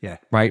street,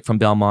 right, from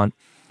Belmont.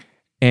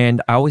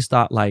 And I always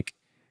thought, like,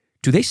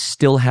 do they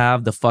still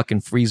have the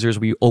fucking freezers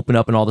where you open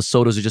up and all the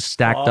sodas are just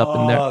stacked up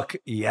in there?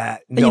 Yeah.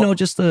 No. And, you know,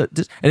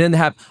 and then they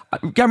have,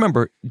 you gotta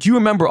remember, do you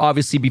remember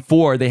obviously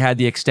before they had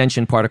the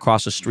extension part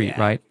across the street,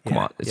 right? Come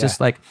on. It's just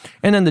like,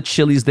 and then the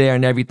Chili's there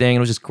and everything. It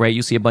was just great.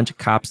 You see a bunch of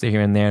cops there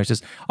here and there. It's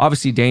just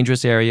obviously a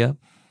dangerous area,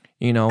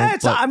 you know.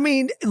 I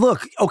mean,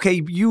 look,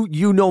 okay,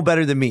 you know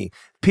better than me.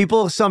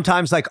 People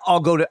sometimes like,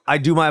 I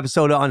do my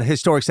episode on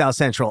historic South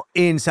Central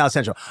in South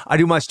Central. I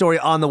do my story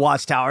on the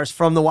Watchtowers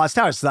from the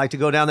Watchtowers. So I like to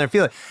go down there and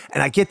feel it.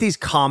 And I get these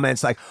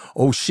comments like,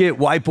 oh shit,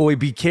 white boy,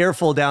 be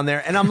careful down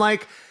there. And I'm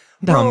like,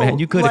 no, man,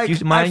 you could, like,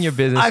 if you mind your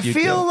business. I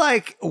feel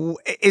like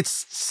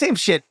it's same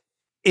shit.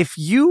 If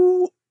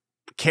you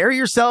carry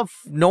yourself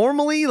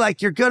normally,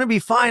 like, you're gonna be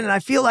fine. And I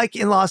feel like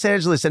in Los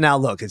Angeles, and now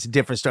look, it's a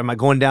different story. Am I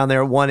going down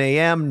there at 1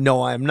 a.m.?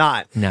 No, I'm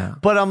not. No.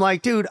 But I'm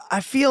like, dude, I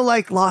feel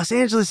like Los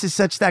Angeles is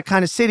such that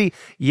kind of city.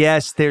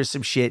 Yes, there's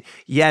some shit.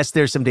 Yes,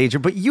 there's some danger,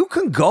 but you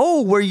can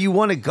go where you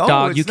want to go.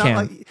 Dog, it's you not can.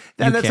 like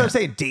that's what I'm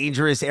saying.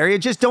 Dangerous area.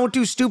 Just don't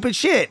do stupid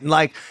shit. And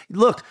like,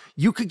 look,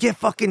 you could get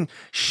fucking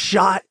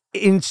shot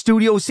in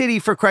Studio City,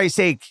 for Christ's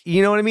sake.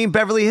 You know what I mean?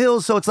 Beverly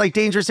Hills. So it's like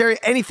dangerous area.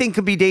 Anything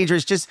could be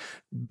dangerous. Just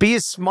be a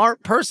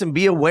smart person,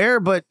 be aware,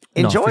 but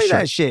enjoy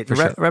that shit.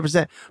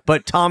 Represent.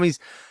 But Tommy's,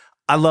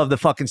 I love the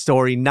fucking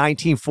story.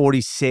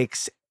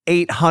 1946,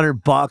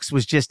 $800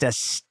 was just a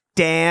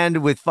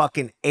stand with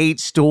fucking 8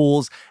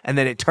 stools, and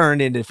then it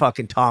turned into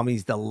fucking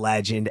Tommy's the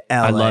legend. LA.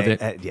 I love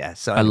it. Yeah.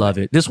 So I love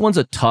it. This one's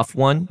a tough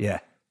one. Yeah.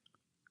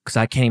 Because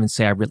I can't even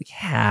say I really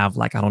have,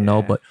 like, I don't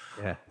know, but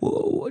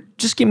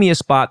just give me a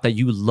spot that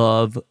you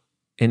love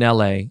in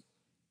LA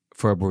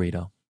for a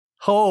burrito.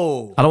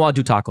 Oh, I don't want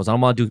to do tacos. I don't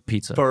want to do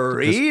pizza.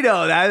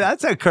 Burrito.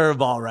 That's a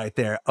curveball right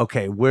there.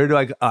 Okay, where do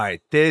I go? All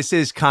right, this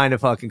is kind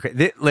of fucking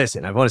crazy.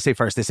 Listen, I want to say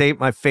first, this ain't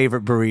my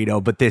favorite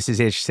burrito, but this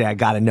is interesting. I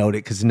got to note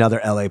it because another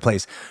LA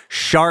place.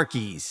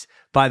 Sharky's,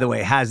 by the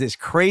way, has this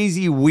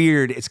crazy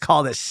weird, it's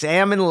called a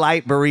salmon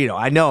light burrito.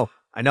 I know,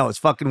 it's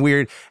fucking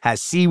weird.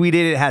 Has seaweed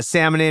in it, has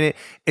salmon in it.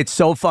 It's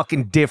so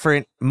fucking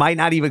different. Might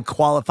not even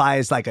qualify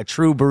as like a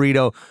true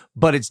burrito,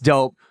 but it's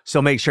dope.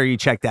 So make sure you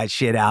check that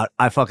shit out.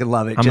 I fucking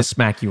love it. I'm gonna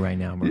smack you right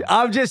now, bro.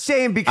 I'm just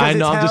saying because I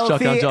know, it's I'm just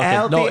healthy,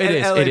 joking. No,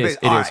 it is.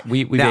 Right.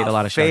 We ate a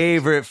lot of Sharky's.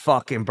 Favorite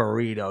fucking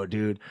burrito,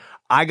 dude.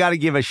 I got to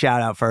give a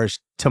shout out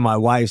first to my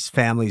wife's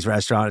family's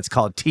restaurant. It's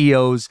called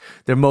Tio's.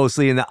 They're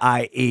mostly in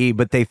the IE,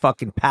 but they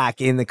fucking pack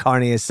in the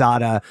carne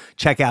asada.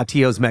 Check out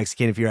Tio's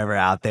Mexican if you're ever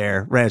out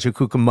there. Rancho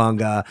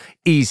Cucamonga,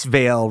 East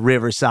Vale,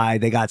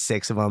 Riverside. They got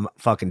 6 of them.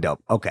 Fucking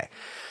dope. Okay.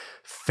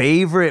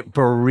 Favorite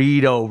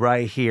burrito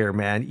right here,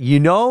 man. You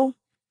know,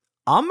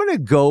 I'm going to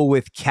go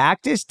with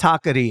Cactus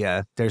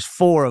Taqueria. There's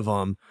 4 of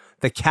them.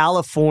 The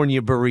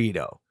California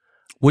burrito.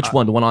 Which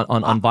one? The one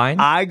on Vine?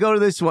 I go to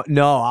this one.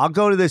 No, I'll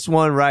go to this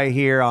one right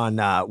here on,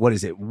 what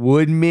is it?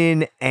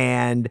 Woodman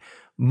and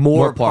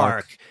Moore Park.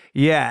 Park.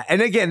 Yeah.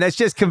 And again, that's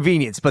just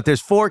convenience, but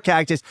there's 4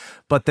 cactus.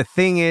 But the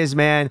thing is,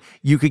 man,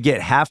 you could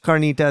get half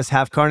carnitas,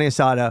 half carne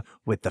asada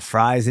with the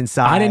fries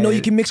inside. I didn't know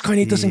you can mix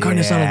carnitas and carne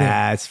asada there.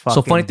 Yeah, it's fucking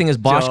So funny thing is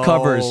Bosch dope.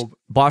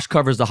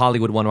 covers the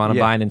Hollywood one when I'm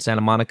buying in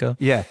Santa Monica.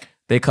 Yeah.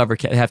 They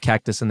have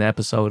cactus in the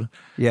episode.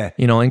 Yeah.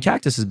 You know, and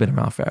cactus has been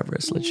around forever.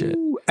 It's legit.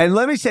 And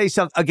let me say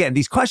something. Again,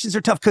 these questions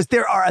are tough because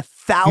there are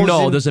 1,000.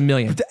 No, there's a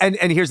million. And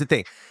here's the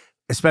thing,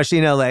 especially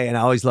in LA, and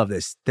I always love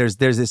this. There's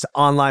this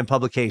online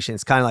publication.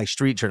 It's kind of like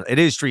street journal. It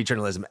is street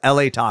journalism.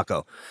 LA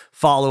Taco.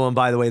 Follow them,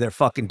 by the way. They're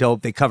fucking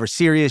dope. They cover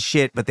serious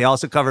shit, but they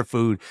also cover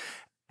food.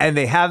 And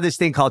they have this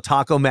thing called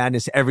Taco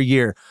Madness every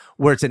year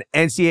where it's an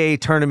NCAA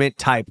tournament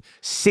type,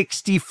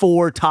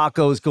 64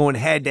 tacos going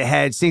head to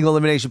head, single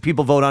elimination,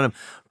 people vote on them.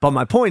 But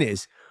my point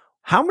is,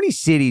 how many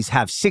cities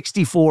have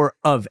 64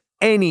 of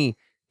any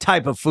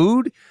type of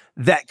food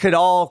that could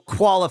all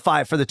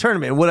qualify for the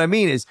tournament? And what I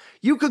mean is,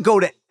 you could go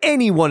to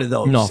any one of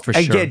those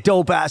and get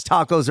dope-ass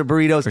tacos or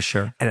burritos. For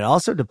sure. And it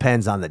also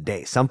depends on the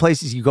day. Some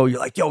places you go, you're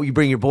like, yo, you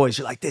bring your boys.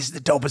 You're like, this is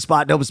the dopest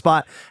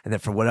spot. And then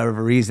for whatever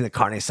reason, the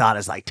carne asada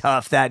is like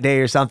tough that day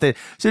or something.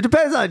 So it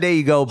depends on the day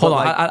you go. Hold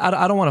on.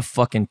 I don't want to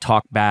fucking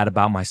talk bad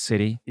about my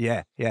city.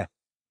 Yeah.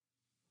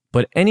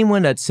 But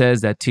anyone that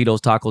says that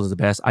Tito's Tacos is the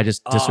best, I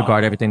just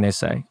disregard everything they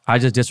say. I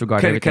just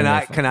disregard everything.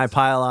 Can I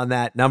pile on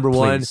that? Number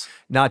one, Please.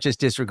 not just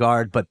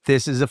disregard, but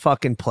this is a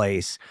fucking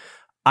place.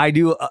 I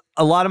do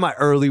a lot of my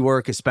early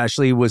work,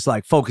 especially, was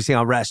like focusing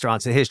on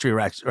restaurants and history of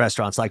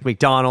restaurants like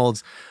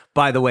McDonald's.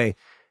 By the way,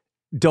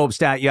 dope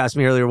stat, you asked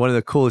me earlier, one of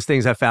the coolest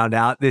things I found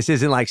out. This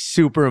isn't like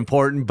super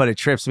important, but it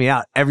trips me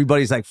out.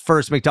 Everybody's like,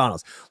 first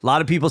McDonald's. A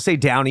lot of people say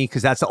Downey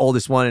because that's the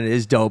oldest one and it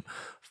is dope.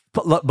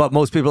 But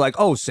most people are like,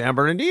 oh, San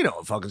Bernardino,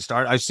 fucking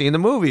start. I've seen the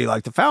movie,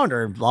 like the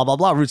founder, blah, blah,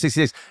 blah, Route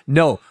 66.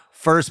 No,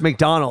 first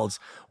McDonald's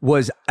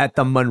was at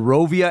the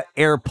Monrovia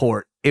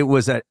Airport. It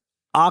was an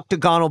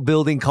octagonal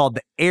building called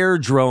the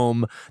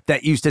Airdrome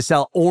that used to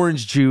sell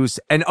orange juice.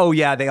 And oh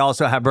yeah, they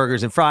also have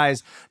burgers and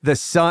fries.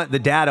 The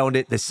dad owned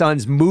it. The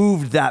sons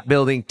moved that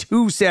building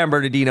to San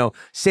Bernardino,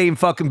 same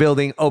fucking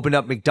building, opened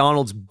up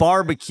McDonald's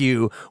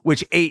Barbecue,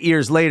 which 8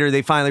 years later,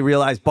 they finally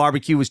realized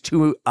barbecue was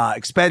too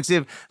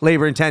expensive,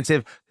 labor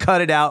intensive, cut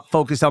it out,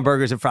 focused on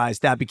burgers and fries.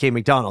 That became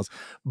McDonald's.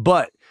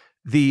 But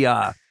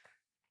the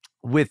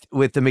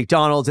with the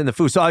McDonald's and the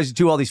food. So I used to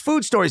do all these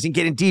food stories and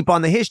getting deep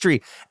on the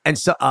history. And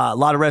so a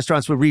lot of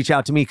restaurants would reach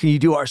out to me, can you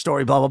do our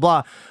story, blah, blah,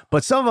 blah.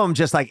 But some of them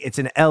just like, it's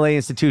an LA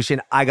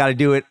institution. I got to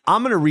do it.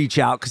 I'm going to reach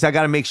out because I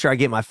got to make sure I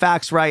get my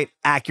facts right.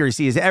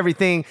 Accuracy is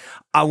everything.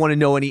 I want to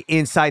know any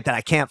insight that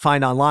I can't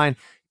find online.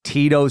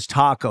 Tito's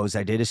Tacos,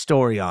 I did a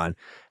story on.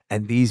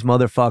 And these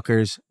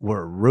motherfuckers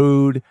were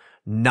rude,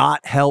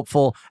 not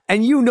helpful,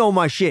 and you know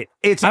my shit.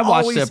 It's I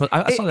watched always, it, but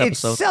I saw the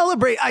episode.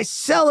 I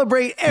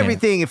celebrate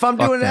everything. Yeah, if I'm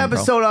doing an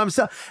episode,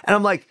 and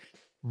I'm like,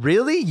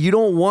 really? You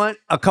don't want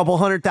a couple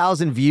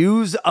 100,000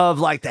 views of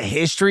like the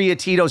history of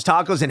Tito's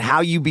Tacos and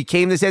how you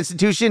became this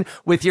institution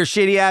with your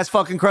shitty ass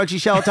fucking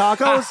crunchy shell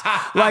tacos?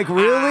 Like,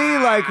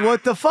 really? Like,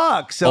 what the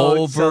fuck? So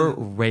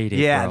overrated.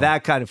 Yeah, bro.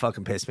 that kind of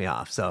fucking pissed me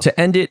off. So to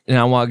end it, and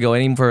I want to go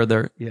any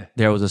further. Yeah.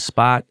 There was a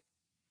spot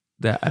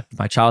that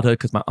my childhood,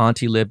 because my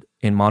auntie lived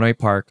in Monterey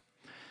Park.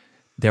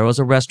 There was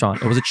a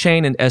restaurant. It was a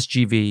chain in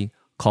SGV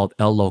called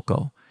El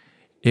Loco.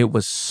 It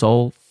was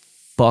so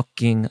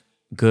fucking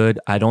good.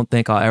 I don't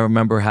think I'll ever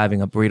remember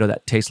having a burrito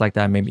that tastes like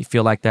that, made me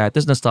feel like that.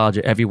 There's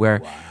nostalgia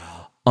everywhere.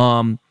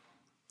 Wow.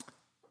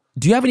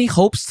 Do you have any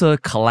hopes to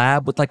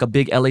collab with like a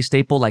big LA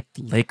staple like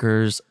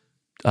Lakers,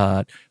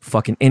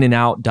 fucking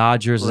In-N-Out,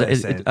 Dodgers?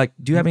 Listen, like,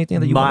 do you have anything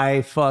that you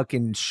my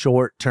fucking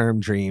short-term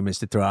dream is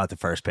to throw out the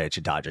first pitch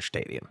at Dodger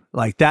Stadium.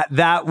 Like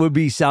that would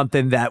be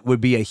something that would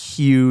be a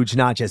huge,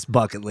 not just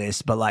bucket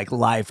list, but like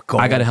life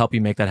goal. I got to help you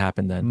make that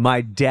happen then.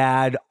 My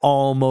dad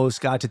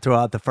almost got to throw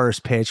out the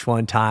first pitch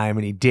one time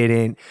and he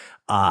didn't.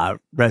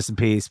 Rest in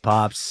peace,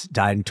 Pops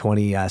died in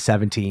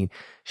 2017.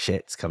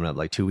 Shit, it's coming up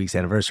like 2 weeks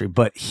anniversary.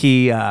 But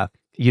he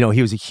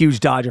was a huge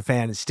Dodger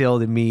fan,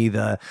 instilled in me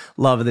the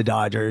love of the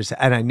Dodgers.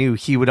 And I knew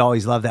he would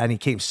always love that. And he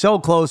came so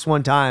close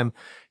one time,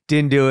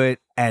 didn't do it.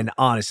 And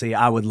honestly,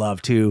 I would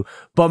love to.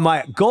 But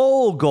my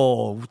goal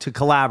to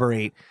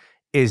collaborate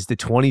is the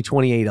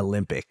 2028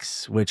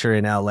 Olympics, which are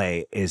in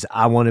LA, is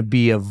I want to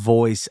be a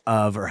voice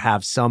of or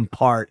have some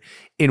part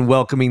in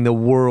welcoming the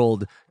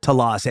world to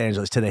Los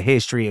Angeles, to the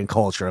history and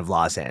culture of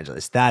Los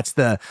Angeles. That's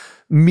the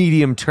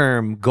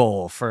medium-term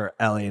goal for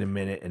LA in a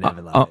minute and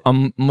Evan Lovett.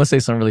 I'm going to say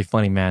something really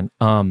funny, man.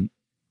 I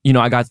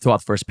got to throw out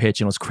the first pitch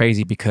and it was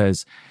crazy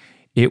because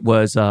it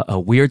was a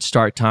weird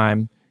start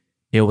time.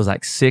 It was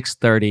like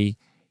 6:30.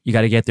 You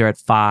got to get there at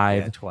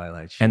 5. Yeah,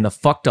 twilight. And the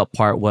fucked up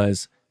part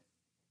was,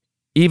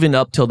 even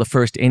up till the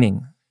first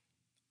inning,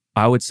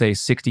 I would say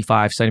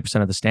 65,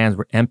 70% of the stands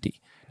were empty.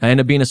 It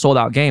ended up being a sold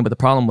out game, but the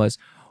problem was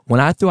when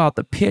I threw out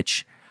the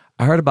pitch,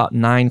 I heard about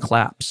 9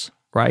 claps,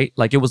 right?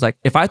 Like it was like,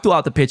 if I threw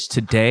out the pitch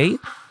today,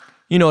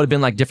 it'd have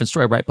been like different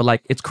story, right? But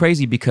like, it's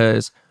crazy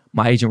because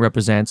my agent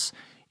represents,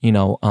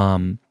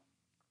 Jesus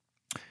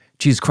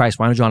Christ,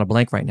 why am I drawing a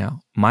blank right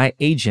now? My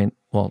agent,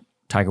 well,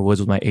 Tiger Woods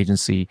was my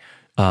agency.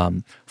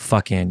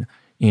 fucking,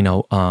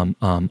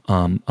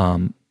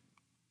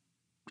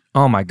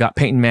 oh my God,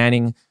 Peyton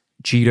Manning,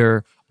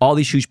 Jeter, all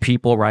these huge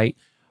people, right?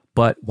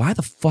 But why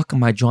the fuck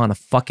am I drawing a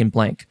fucking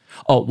blank?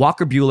 Oh,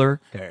 Walker Bueller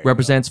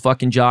represents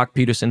fucking Jock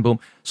Peterson, boom.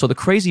 So the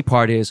crazy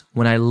part is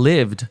when I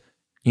lived,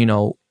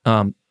 well,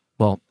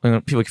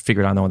 people can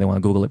figure it out now when they want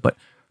to Google it, but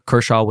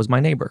Kershaw was my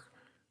neighbor,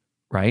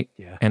 right?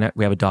 Yeah. And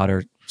we have a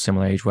daughter,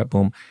 similar age, what,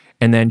 boom.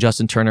 And then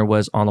Justin Turner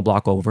was on the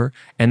block over.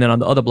 And then on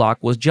the other block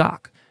was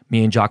Jock.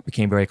 Me and Jock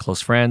became very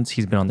close friends.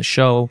 He's been on the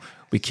show.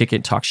 We kick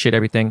it, talk shit,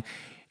 everything.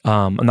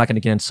 I'm not going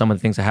to get into some of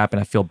the things that happened.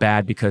 I feel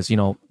bad because,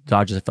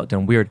 Dodgers, I felt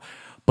doing weird.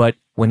 But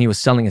when he was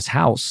selling his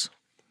house,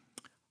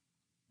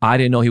 I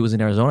didn't know he was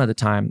in Arizona at the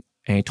time.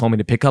 And he told me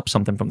to pick up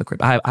something from the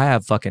crib. I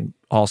have fucking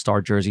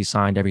all-star jerseys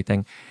signed,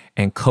 everything.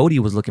 And Cody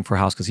was looking for a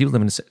house because he was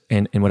living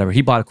in whatever.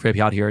 He bought a crib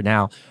out here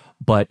now,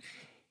 but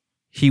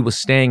he was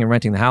staying and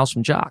renting the house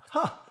from Jock.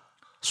 Huh.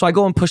 So I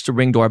go and push the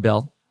Ring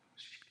doorbell.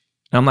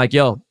 And I'm like,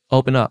 yo,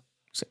 open up.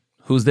 Like,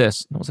 who's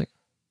this? And I was like,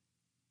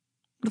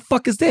 what the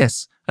fuck is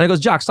this? And he goes,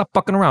 Jock, stop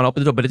fucking around.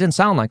 Open the door. But it didn't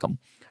sound like him.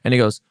 And he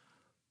goes,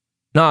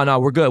 no,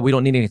 we're good. We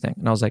don't need anything.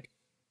 And I was like,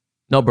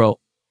 no, bro.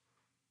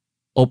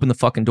 Open the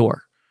fucking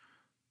door.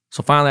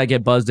 So finally I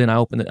get buzzed in. I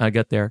open it. I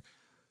get there.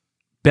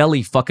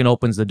 Belly fucking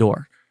opens the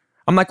door.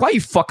 I'm like, why are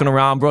you fucking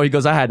around, bro? He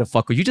goes, I had to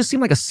fuck with you. You just seem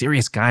like a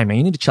serious guy, man.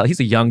 You need to chill. He's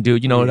a young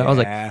dude, I was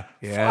like,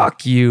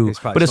 fuck you.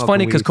 But it's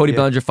funny because Cody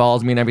Bellinger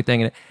follows me and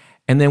everything.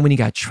 And then when he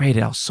got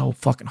traded, I was so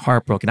fucking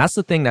heartbroken. That's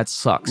the thing that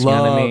sucks. Love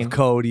you know what I mean?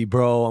 Cody,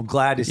 bro. I'm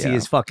glad to see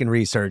his fucking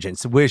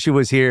resurgence. Wish he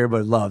was here,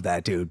 but love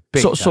that dude.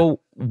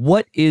 So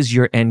what is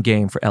your end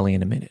game for LA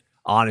in a minute?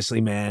 Honestly,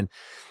 man,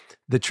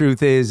 the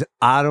truth is,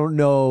 I don't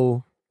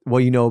know what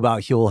you know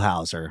about Huell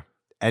Hauser.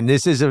 And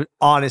this is an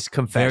honest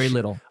confession. Very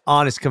little.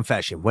 Honest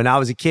confession. When I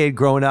was a kid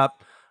growing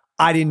up,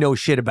 I didn't know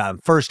shit about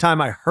him. First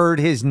time I heard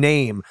his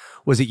name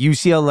was at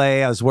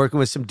UCLA. I was working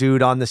with some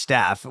dude on the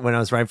staff when I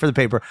was writing for the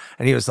paper.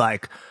 And he was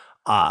like,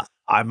 I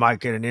might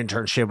get an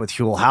internship with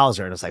Huell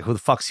Hauser. And I was like, who the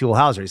fuck's Huell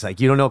Hauser? He's like,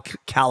 you don't know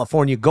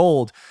California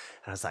Gold?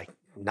 And I was like,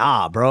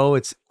 nah, bro,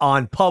 it's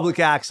on public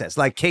access,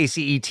 like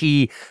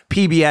KCET,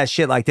 PBS,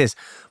 shit like this.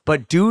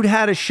 But dude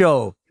had a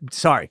show.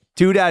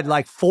 Dude had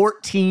like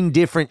 14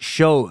 different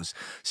shows.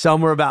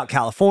 Some were about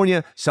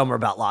California, some were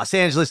about Los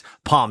Angeles,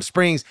 Palm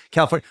Springs,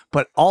 California.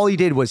 But all he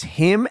did was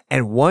him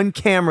and one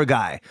camera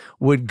guy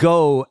would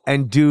go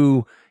and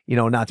do,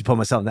 not to put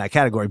myself in that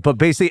category, but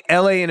basically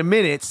LA in a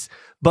minute,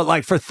 but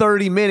like for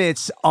 30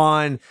 minutes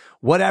on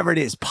whatever it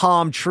is,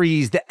 palm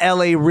trees, the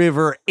LA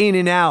River, in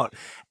and out.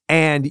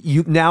 And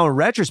now in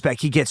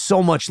retrospect, he gets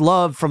so much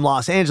love from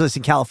Los Angeles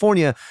and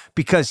California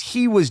because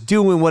he was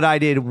doing what I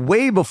did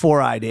way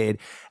before I did.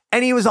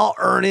 And he was all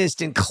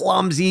earnest and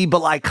clumsy,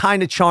 but like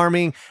kind of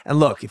charming. And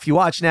look, if you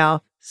watch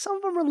now, some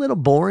of them are a little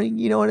boring.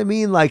 You know what I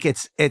mean? Like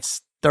it's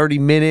 30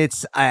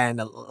 minutes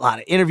and a lot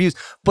of interviews,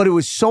 but it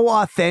was so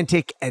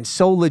authentic and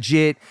so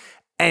legit.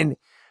 And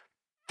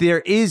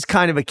there is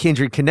kind of a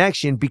kindred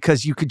connection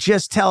because you could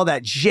just tell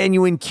that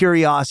genuine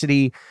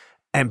curiosity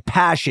and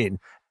passion.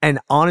 And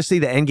honestly,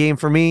 the end game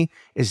for me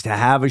is to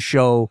have a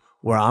show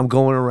where I'm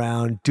going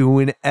around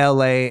doing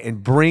LA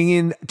and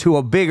bringing to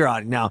a bigger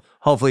audience. Now,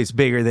 hopefully it's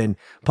bigger than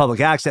public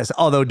access,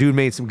 although dude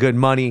made some good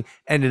money,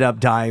 ended up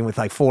dying with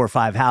like 4 or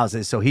 5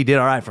 houses. So he did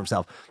all right for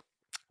himself.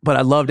 But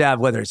I'd love to have,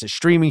 whether it's a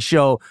streaming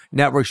show,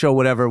 network show,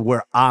 whatever,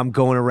 where I'm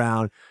going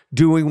around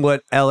doing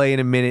what LA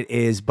in a minute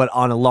is, but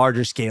on a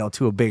larger scale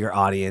to a bigger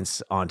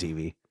audience on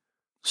TV.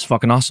 It's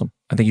fucking awesome.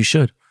 I think you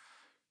should.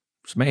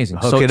 It's amazing.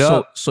 Hook it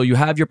up. So you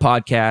have your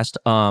podcast,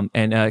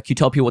 and can you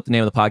tell people what the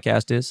name of the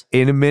podcast is?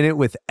 In a Minute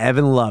with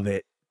Evan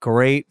Lovett.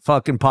 Great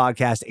fucking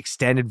podcast,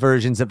 extended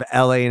versions of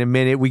LA in a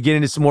Minute. We get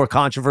into some more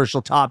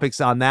controversial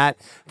topics on that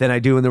than I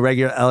do in the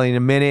regular LA in a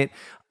Minute.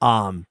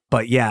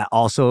 But yeah,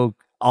 also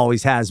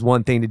always has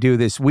one thing to do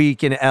this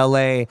week in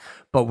LA,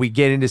 but we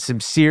get into some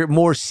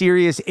more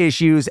serious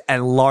issues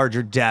and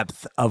larger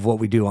depth of what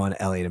we do on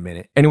LA in a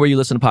Minute. Anywhere you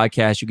listen to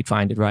podcasts, you could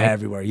find it, right?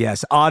 Everywhere,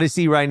 yes.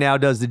 Odyssey right now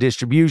does the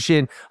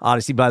distribution.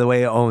 Odyssey, by the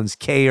way, owns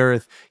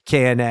K-Earth,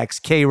 KNX,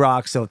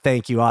 K-Rock, so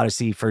thank you,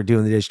 Odyssey, for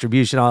doing the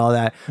distribution, all of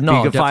that. No,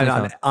 you can find it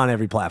definitely on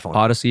every platform.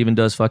 Odyssey even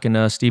does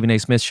fucking Stephen A.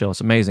 Smith show.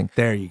 It's amazing.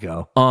 There you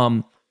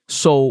go.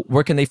 So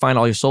where can they find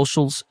all your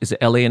socials? Is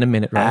it LA in a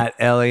Minute, right?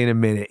 At LA in a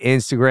Minute.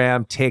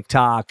 Instagram,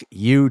 TikTok,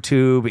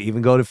 YouTube,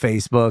 even go to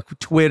Facebook,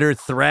 Twitter,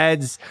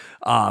 Threads,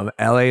 LA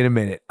in a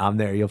Minute. I'm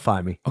there. You'll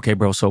find me. Okay,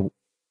 bro. So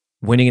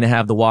when are you going to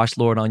have the Wash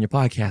Lord on your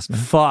podcast, man?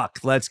 Fuck.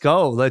 Let's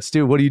go. Let's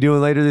do. What are you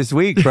doing later this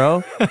week,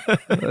 bro?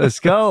 Let's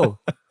go.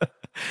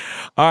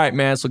 All right,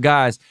 man. So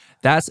guys,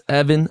 that's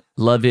Evan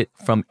Lovett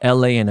from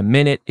LA in a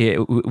Minute.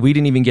 We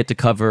didn't even get to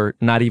cover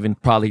not even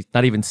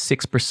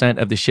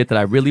 6% of the shit that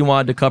I really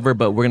wanted to cover,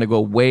 but we're going to go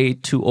way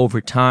too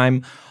over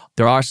time.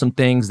 There are some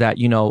things that,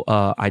 he's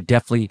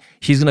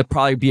going to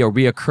probably be a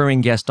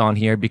reoccurring guest on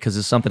here because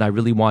it's something I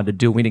really wanted to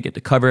do. We didn't get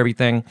to cover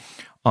everything.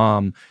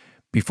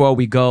 Before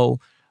we go,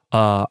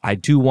 I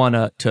do want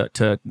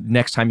to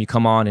next time you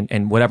come on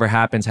and whatever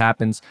happens.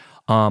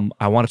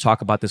 I want to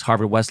talk about this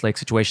Harvard Westlake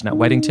situation at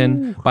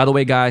Weddington. By the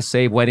way, guys,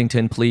 save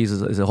Weddington, please.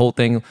 Is a whole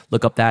thing.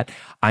 Look up that.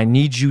 I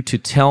need you to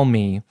tell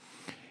me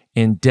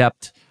in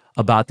depth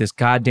about this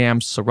goddamn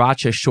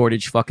sriracha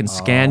shortage fucking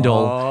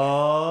scandal.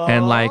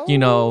 And like,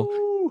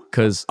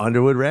 because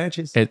Underwood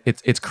Ranches.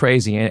 it's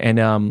crazy.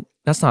 And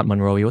that's not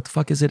Monrovia. What the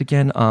fuck is it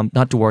again?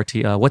 Not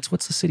Duarte. What's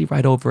the city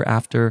right over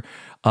after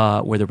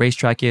where the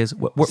racetrack is?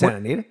 Santa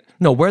Anita?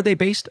 No, where are they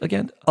based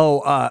again?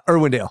 Oh,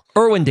 Irwindale.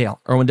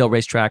 Irwindale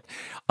racetrack.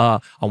 I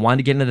wanted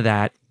to get into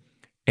that.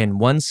 And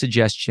one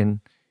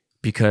suggestion,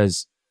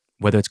 because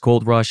whether it's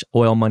gold rush,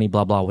 oil money,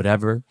 blah, blah,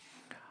 whatever,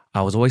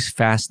 I was always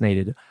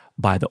fascinated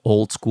by the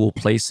old school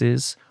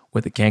places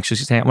where the gangsters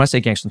used to hang. When I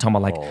say gangsters, I'm talking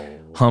about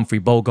like Humphrey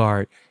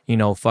Bogart,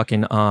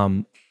 fucking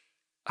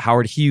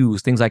Howard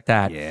Hughes, things like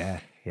that.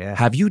 Yeah.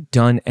 Have you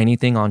done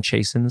anything on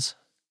Chasen's?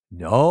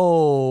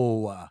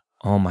 No.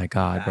 Oh my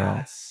God,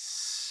 bro.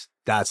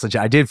 That's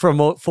legit. I did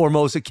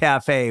Formosa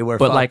Cafe where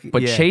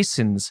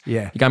Chasen's,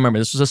 yeah. You gotta remember,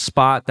 this was a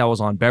spot that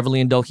was on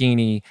Beverly and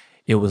Doheny.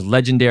 It was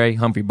legendary.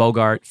 Humphrey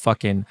Bogart,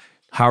 fucking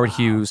Howard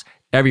Hughes,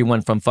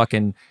 everyone from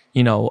fucking,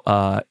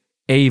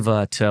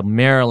 Ava to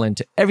Maryland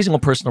to every single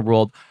person in the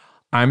world.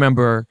 I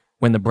remember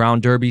when the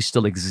Brown Derby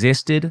still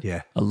existed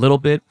a little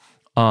bit.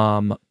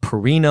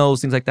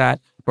 Perinos, things like that.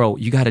 Bro,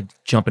 you got to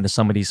jump into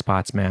some of these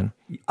spots, man.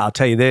 I'll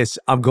tell you this.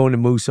 I'm going to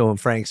Musso and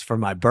Frank's for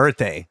my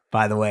birthday,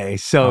 by the way.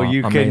 So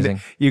you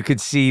could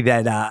see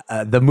that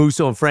the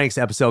Musso and Frank's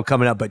episode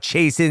coming up. But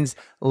Chasen's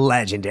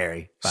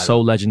legendary.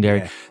 So legendary.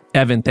 Yeah.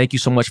 Evan, thank you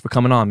so much for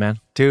coming on, man.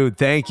 Dude,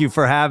 thank you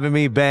for having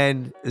me,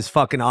 Ben. It's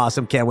fucking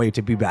awesome. Can't wait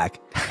to be back.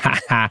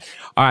 All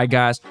right,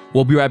 guys.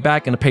 We'll be right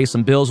back and pay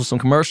some bills with some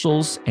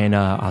commercials. And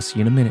I'll see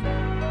you in a minute.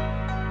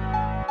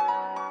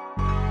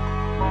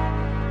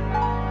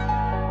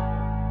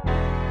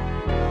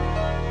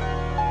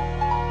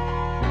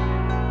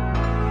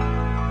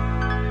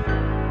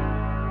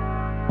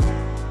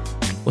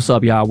 What's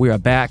up, y'all? We are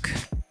back.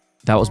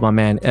 That was my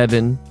man,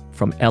 Evan,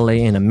 from LA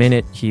in a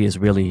minute. He is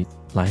really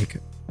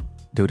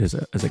dude is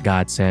a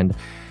godsend.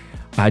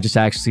 I just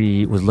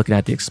actually was looking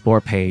at the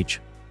Explore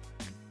page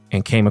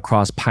and came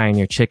across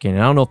Pioneer Chicken.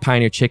 And I don't know if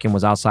Pioneer Chicken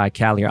was outside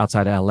Cali or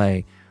outside of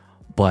LA,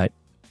 but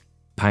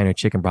Pioneer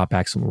Chicken brought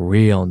back some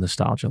real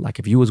nostalgia. Like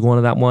if you was going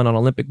to that one on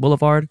Olympic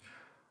Boulevard,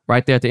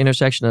 right there at the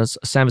intersection of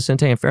San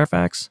Vicente and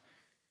Fairfax,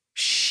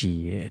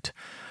 shit.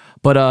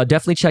 But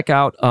definitely check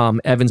out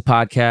Evan's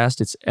podcast.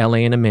 It's LA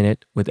in a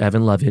Minute with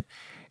Evan Lovett.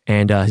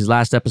 And his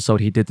last episode,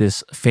 he did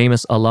this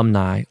famous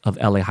alumni of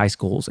LA high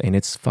schools, and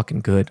it's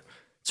fucking good.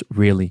 It's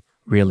really,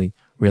 really,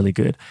 really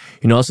good.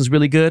 You know what else is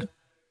really good?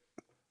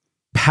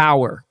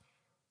 Power.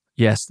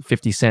 Yes, the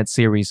 50 Cent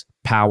series,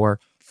 Power.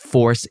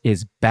 Force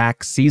is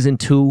back. Season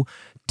 2,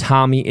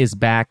 Tommy is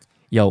back.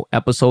 Yo,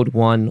 episode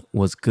 1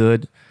 was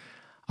good.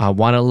 I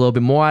wanted a little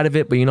bit more out of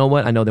it, but you know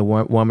what? I know they're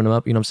warming them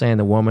up. You know what I'm saying?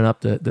 They're warming up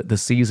the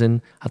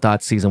season. I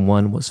thought season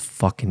 1 was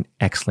fucking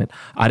excellent.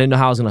 I didn't know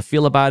how I was going to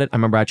feel about it. I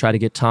remember I tried to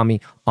get Tommy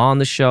on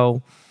the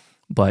show,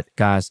 but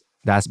guys,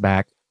 that's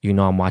back. You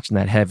know I'm watching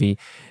that heavy.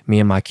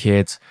 Me and my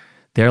kids,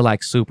 they're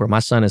like super. My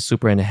son is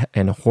super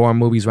in horror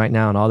movies right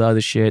now and all the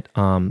other shit.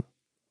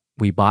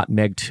 We bought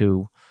Meg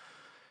 2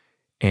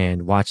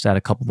 and watched that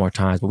a couple more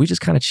times, but we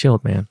just kind of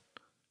chilled, man.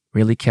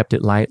 Really kept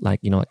it light.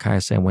 Like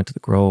Kaya said, went to the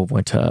Grove,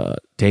 went to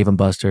Dave &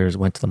 Buster's,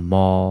 went to the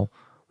mall,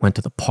 went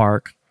to the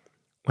park,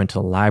 went to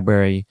the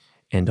library,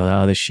 and all the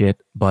other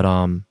shit. But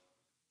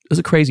there's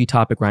a crazy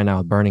topic right now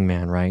with Burning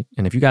Man, right?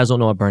 And if you guys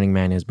don't know what Burning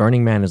Man is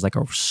like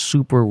a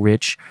super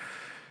rich,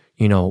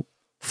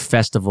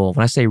 festival.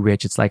 When I say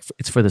rich, it's like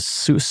it's for the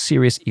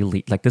serious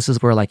elite. Like this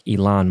is where like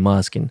Elon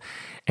Musk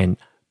and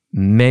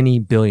many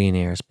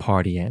billionaires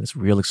party at. It's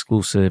real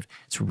exclusive.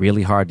 It's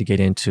really hard to get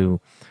into.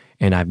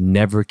 And I've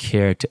never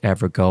cared to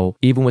ever go.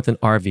 Even with an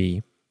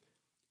RV,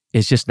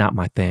 it's just not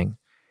my thing.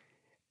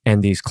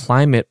 And these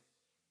climate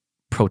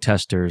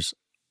protesters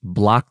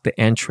blocked the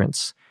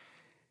entrance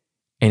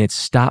and it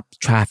stopped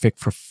traffic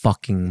for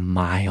fucking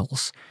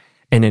miles.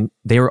 And then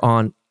they were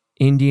on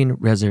Indian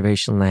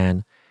reservation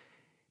land.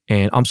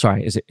 And I'm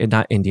sorry, is it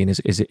not Indian? Is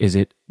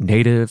it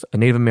Native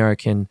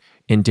American,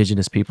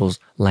 indigenous people's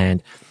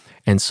land?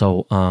 And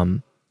so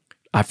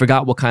I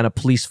forgot what kind of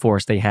police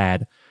force they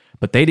had,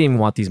 but they didn't even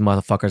want these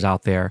motherfuckers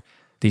out there.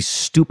 These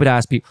stupid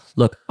ass people.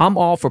 Look, I'm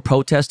all for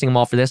protesting. I'm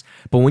all for this.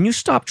 But when you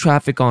stop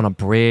traffic on a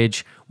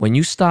bridge, when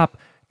you stop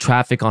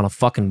traffic on a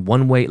fucking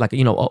one way, like,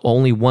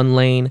 only one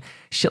lane,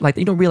 shit like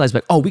that, you don't realize,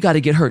 like, oh, we got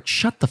to get hurt.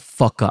 Shut the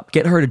fuck up.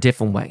 Get hurt a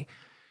different way.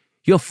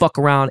 You'll fuck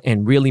around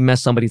and really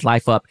mess somebody's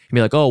life up and be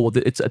like, oh, well,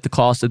 it's at the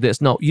cost of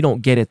this. No, you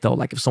don't get it though.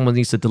 Like if someone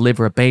needs to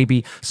deliver a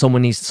baby,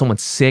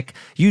 someone's sick,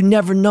 you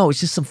never know.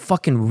 It's just some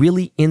fucking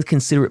really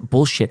inconsiderate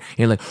bullshit. And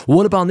you're like, well,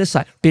 what about on this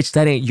side? Bitch,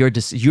 that ain't your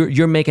decision.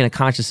 You're making a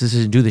conscious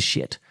decision to do this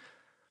shit.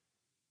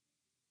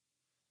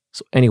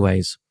 So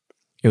anyways,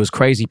 it was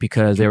crazy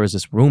because there was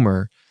this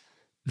rumor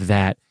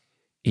that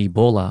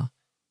Ebola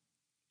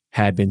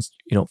had been,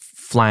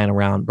 flying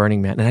around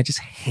Burning Man. And I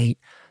just hate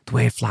the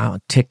way it fly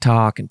on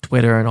TikTok and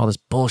Twitter and all this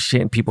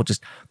bullshit, and people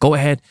just go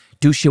ahead,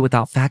 do shit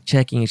without fact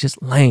checking. It's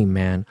just lame,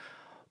 man.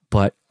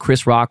 But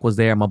Chris Rock was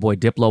there, my boy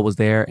Diplo was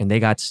there, and they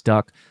got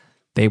stuck.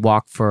 They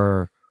walked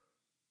for,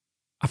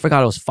 I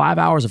forgot, it was 5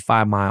 hours or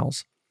 5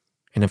 miles.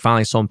 And then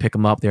finally someone pick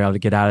him up. They're able to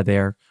get out of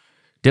there.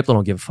 Diplo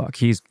don't give a fuck.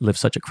 He's lived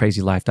such a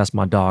crazy life. That's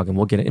my dog. And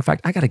we'll get it. In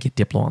fact, I got to get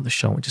Diplo on the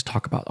show and just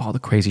talk about all the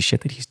crazy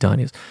shit that he's done.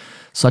 He's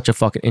such a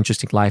fucking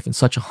interesting life and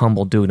such a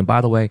humble dude. And by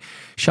the way,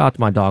 shout out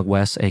to my dog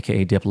Wes,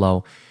 aka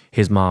Diplo.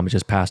 His mom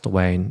just passed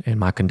away, and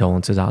my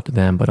condolences out to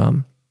them. But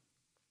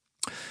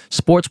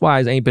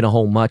sports-wise, ain't been a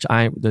whole much.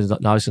 There's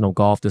obviously no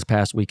golf this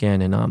past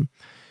weekend, and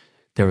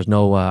there was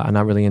no, I'm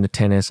not really into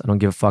tennis. I don't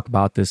give a fuck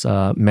about this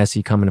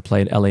Messi coming to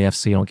play at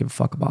LAFC. I don't give a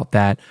fuck about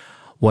that.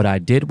 What I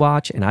did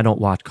watch, and I don't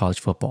watch college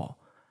football,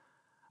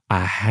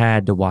 I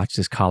had to watch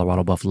this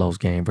Colorado Buffaloes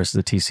game versus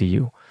the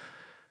TCU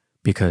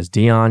because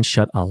Deion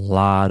shut a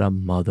lot of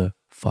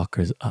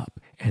motherfuckers up.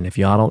 And if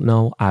y'all don't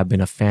know, I've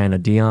been a fan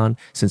of Deion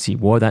since he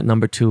wore that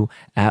number 2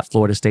 at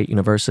Florida State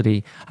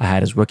University. I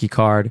had his rookie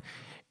card,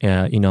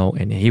 and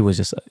he was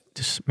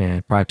just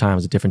man, prime time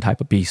was a different type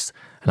of beast.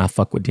 And I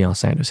fuck with Deion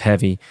Sanders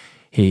heavy.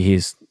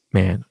 He's,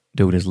 man,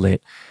 dude is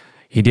lit.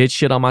 He did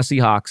shit on my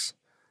Seahawks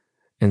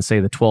and say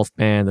the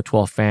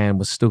 12th fan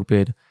was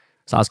stupid.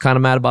 So I was kind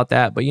of mad about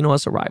that, but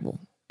it's a rival.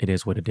 It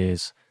is what it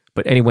is.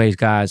 But anyways,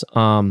 guys,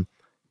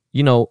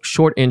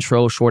 short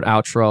intro, short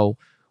outro.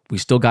 We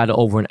still got it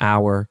over an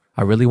hour.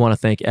 I really want to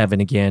thank Evan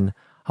again.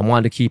 I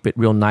wanted to keep it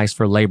real nice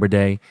for Labor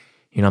Day.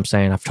 You know what I'm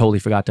saying? I've totally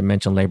forgot to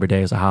mention Labor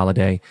Day as a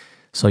holiday.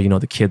 So,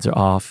 the kids are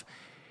off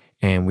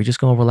and we're just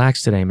going to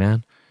relax today,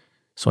 man.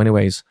 So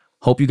anyways,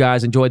 hope you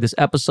guys enjoyed this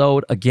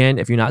episode. Again,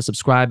 if you're not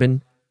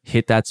subscribing,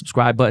 hit that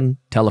subscribe button.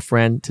 Tell a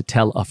friend to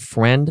tell a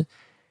friend.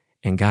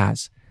 And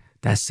guys,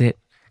 that's it.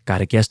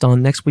 Got a guest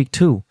on next week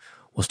too.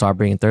 We'll start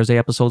bringing Thursday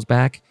episodes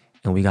back,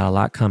 and we got a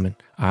lot coming.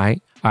 All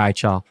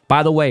right, y'all.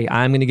 By the way,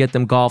 I'm gonna get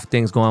them golf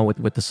things going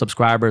with the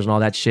subscribers and all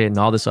that shit and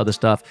all this other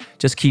stuff.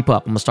 Just keep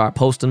up. I'm gonna start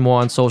posting more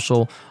on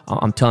social.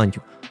 I'm telling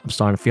you, I'm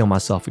starting to feel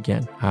myself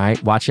again. All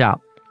right, watch out.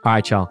 All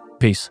right, y'all.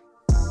 Peace.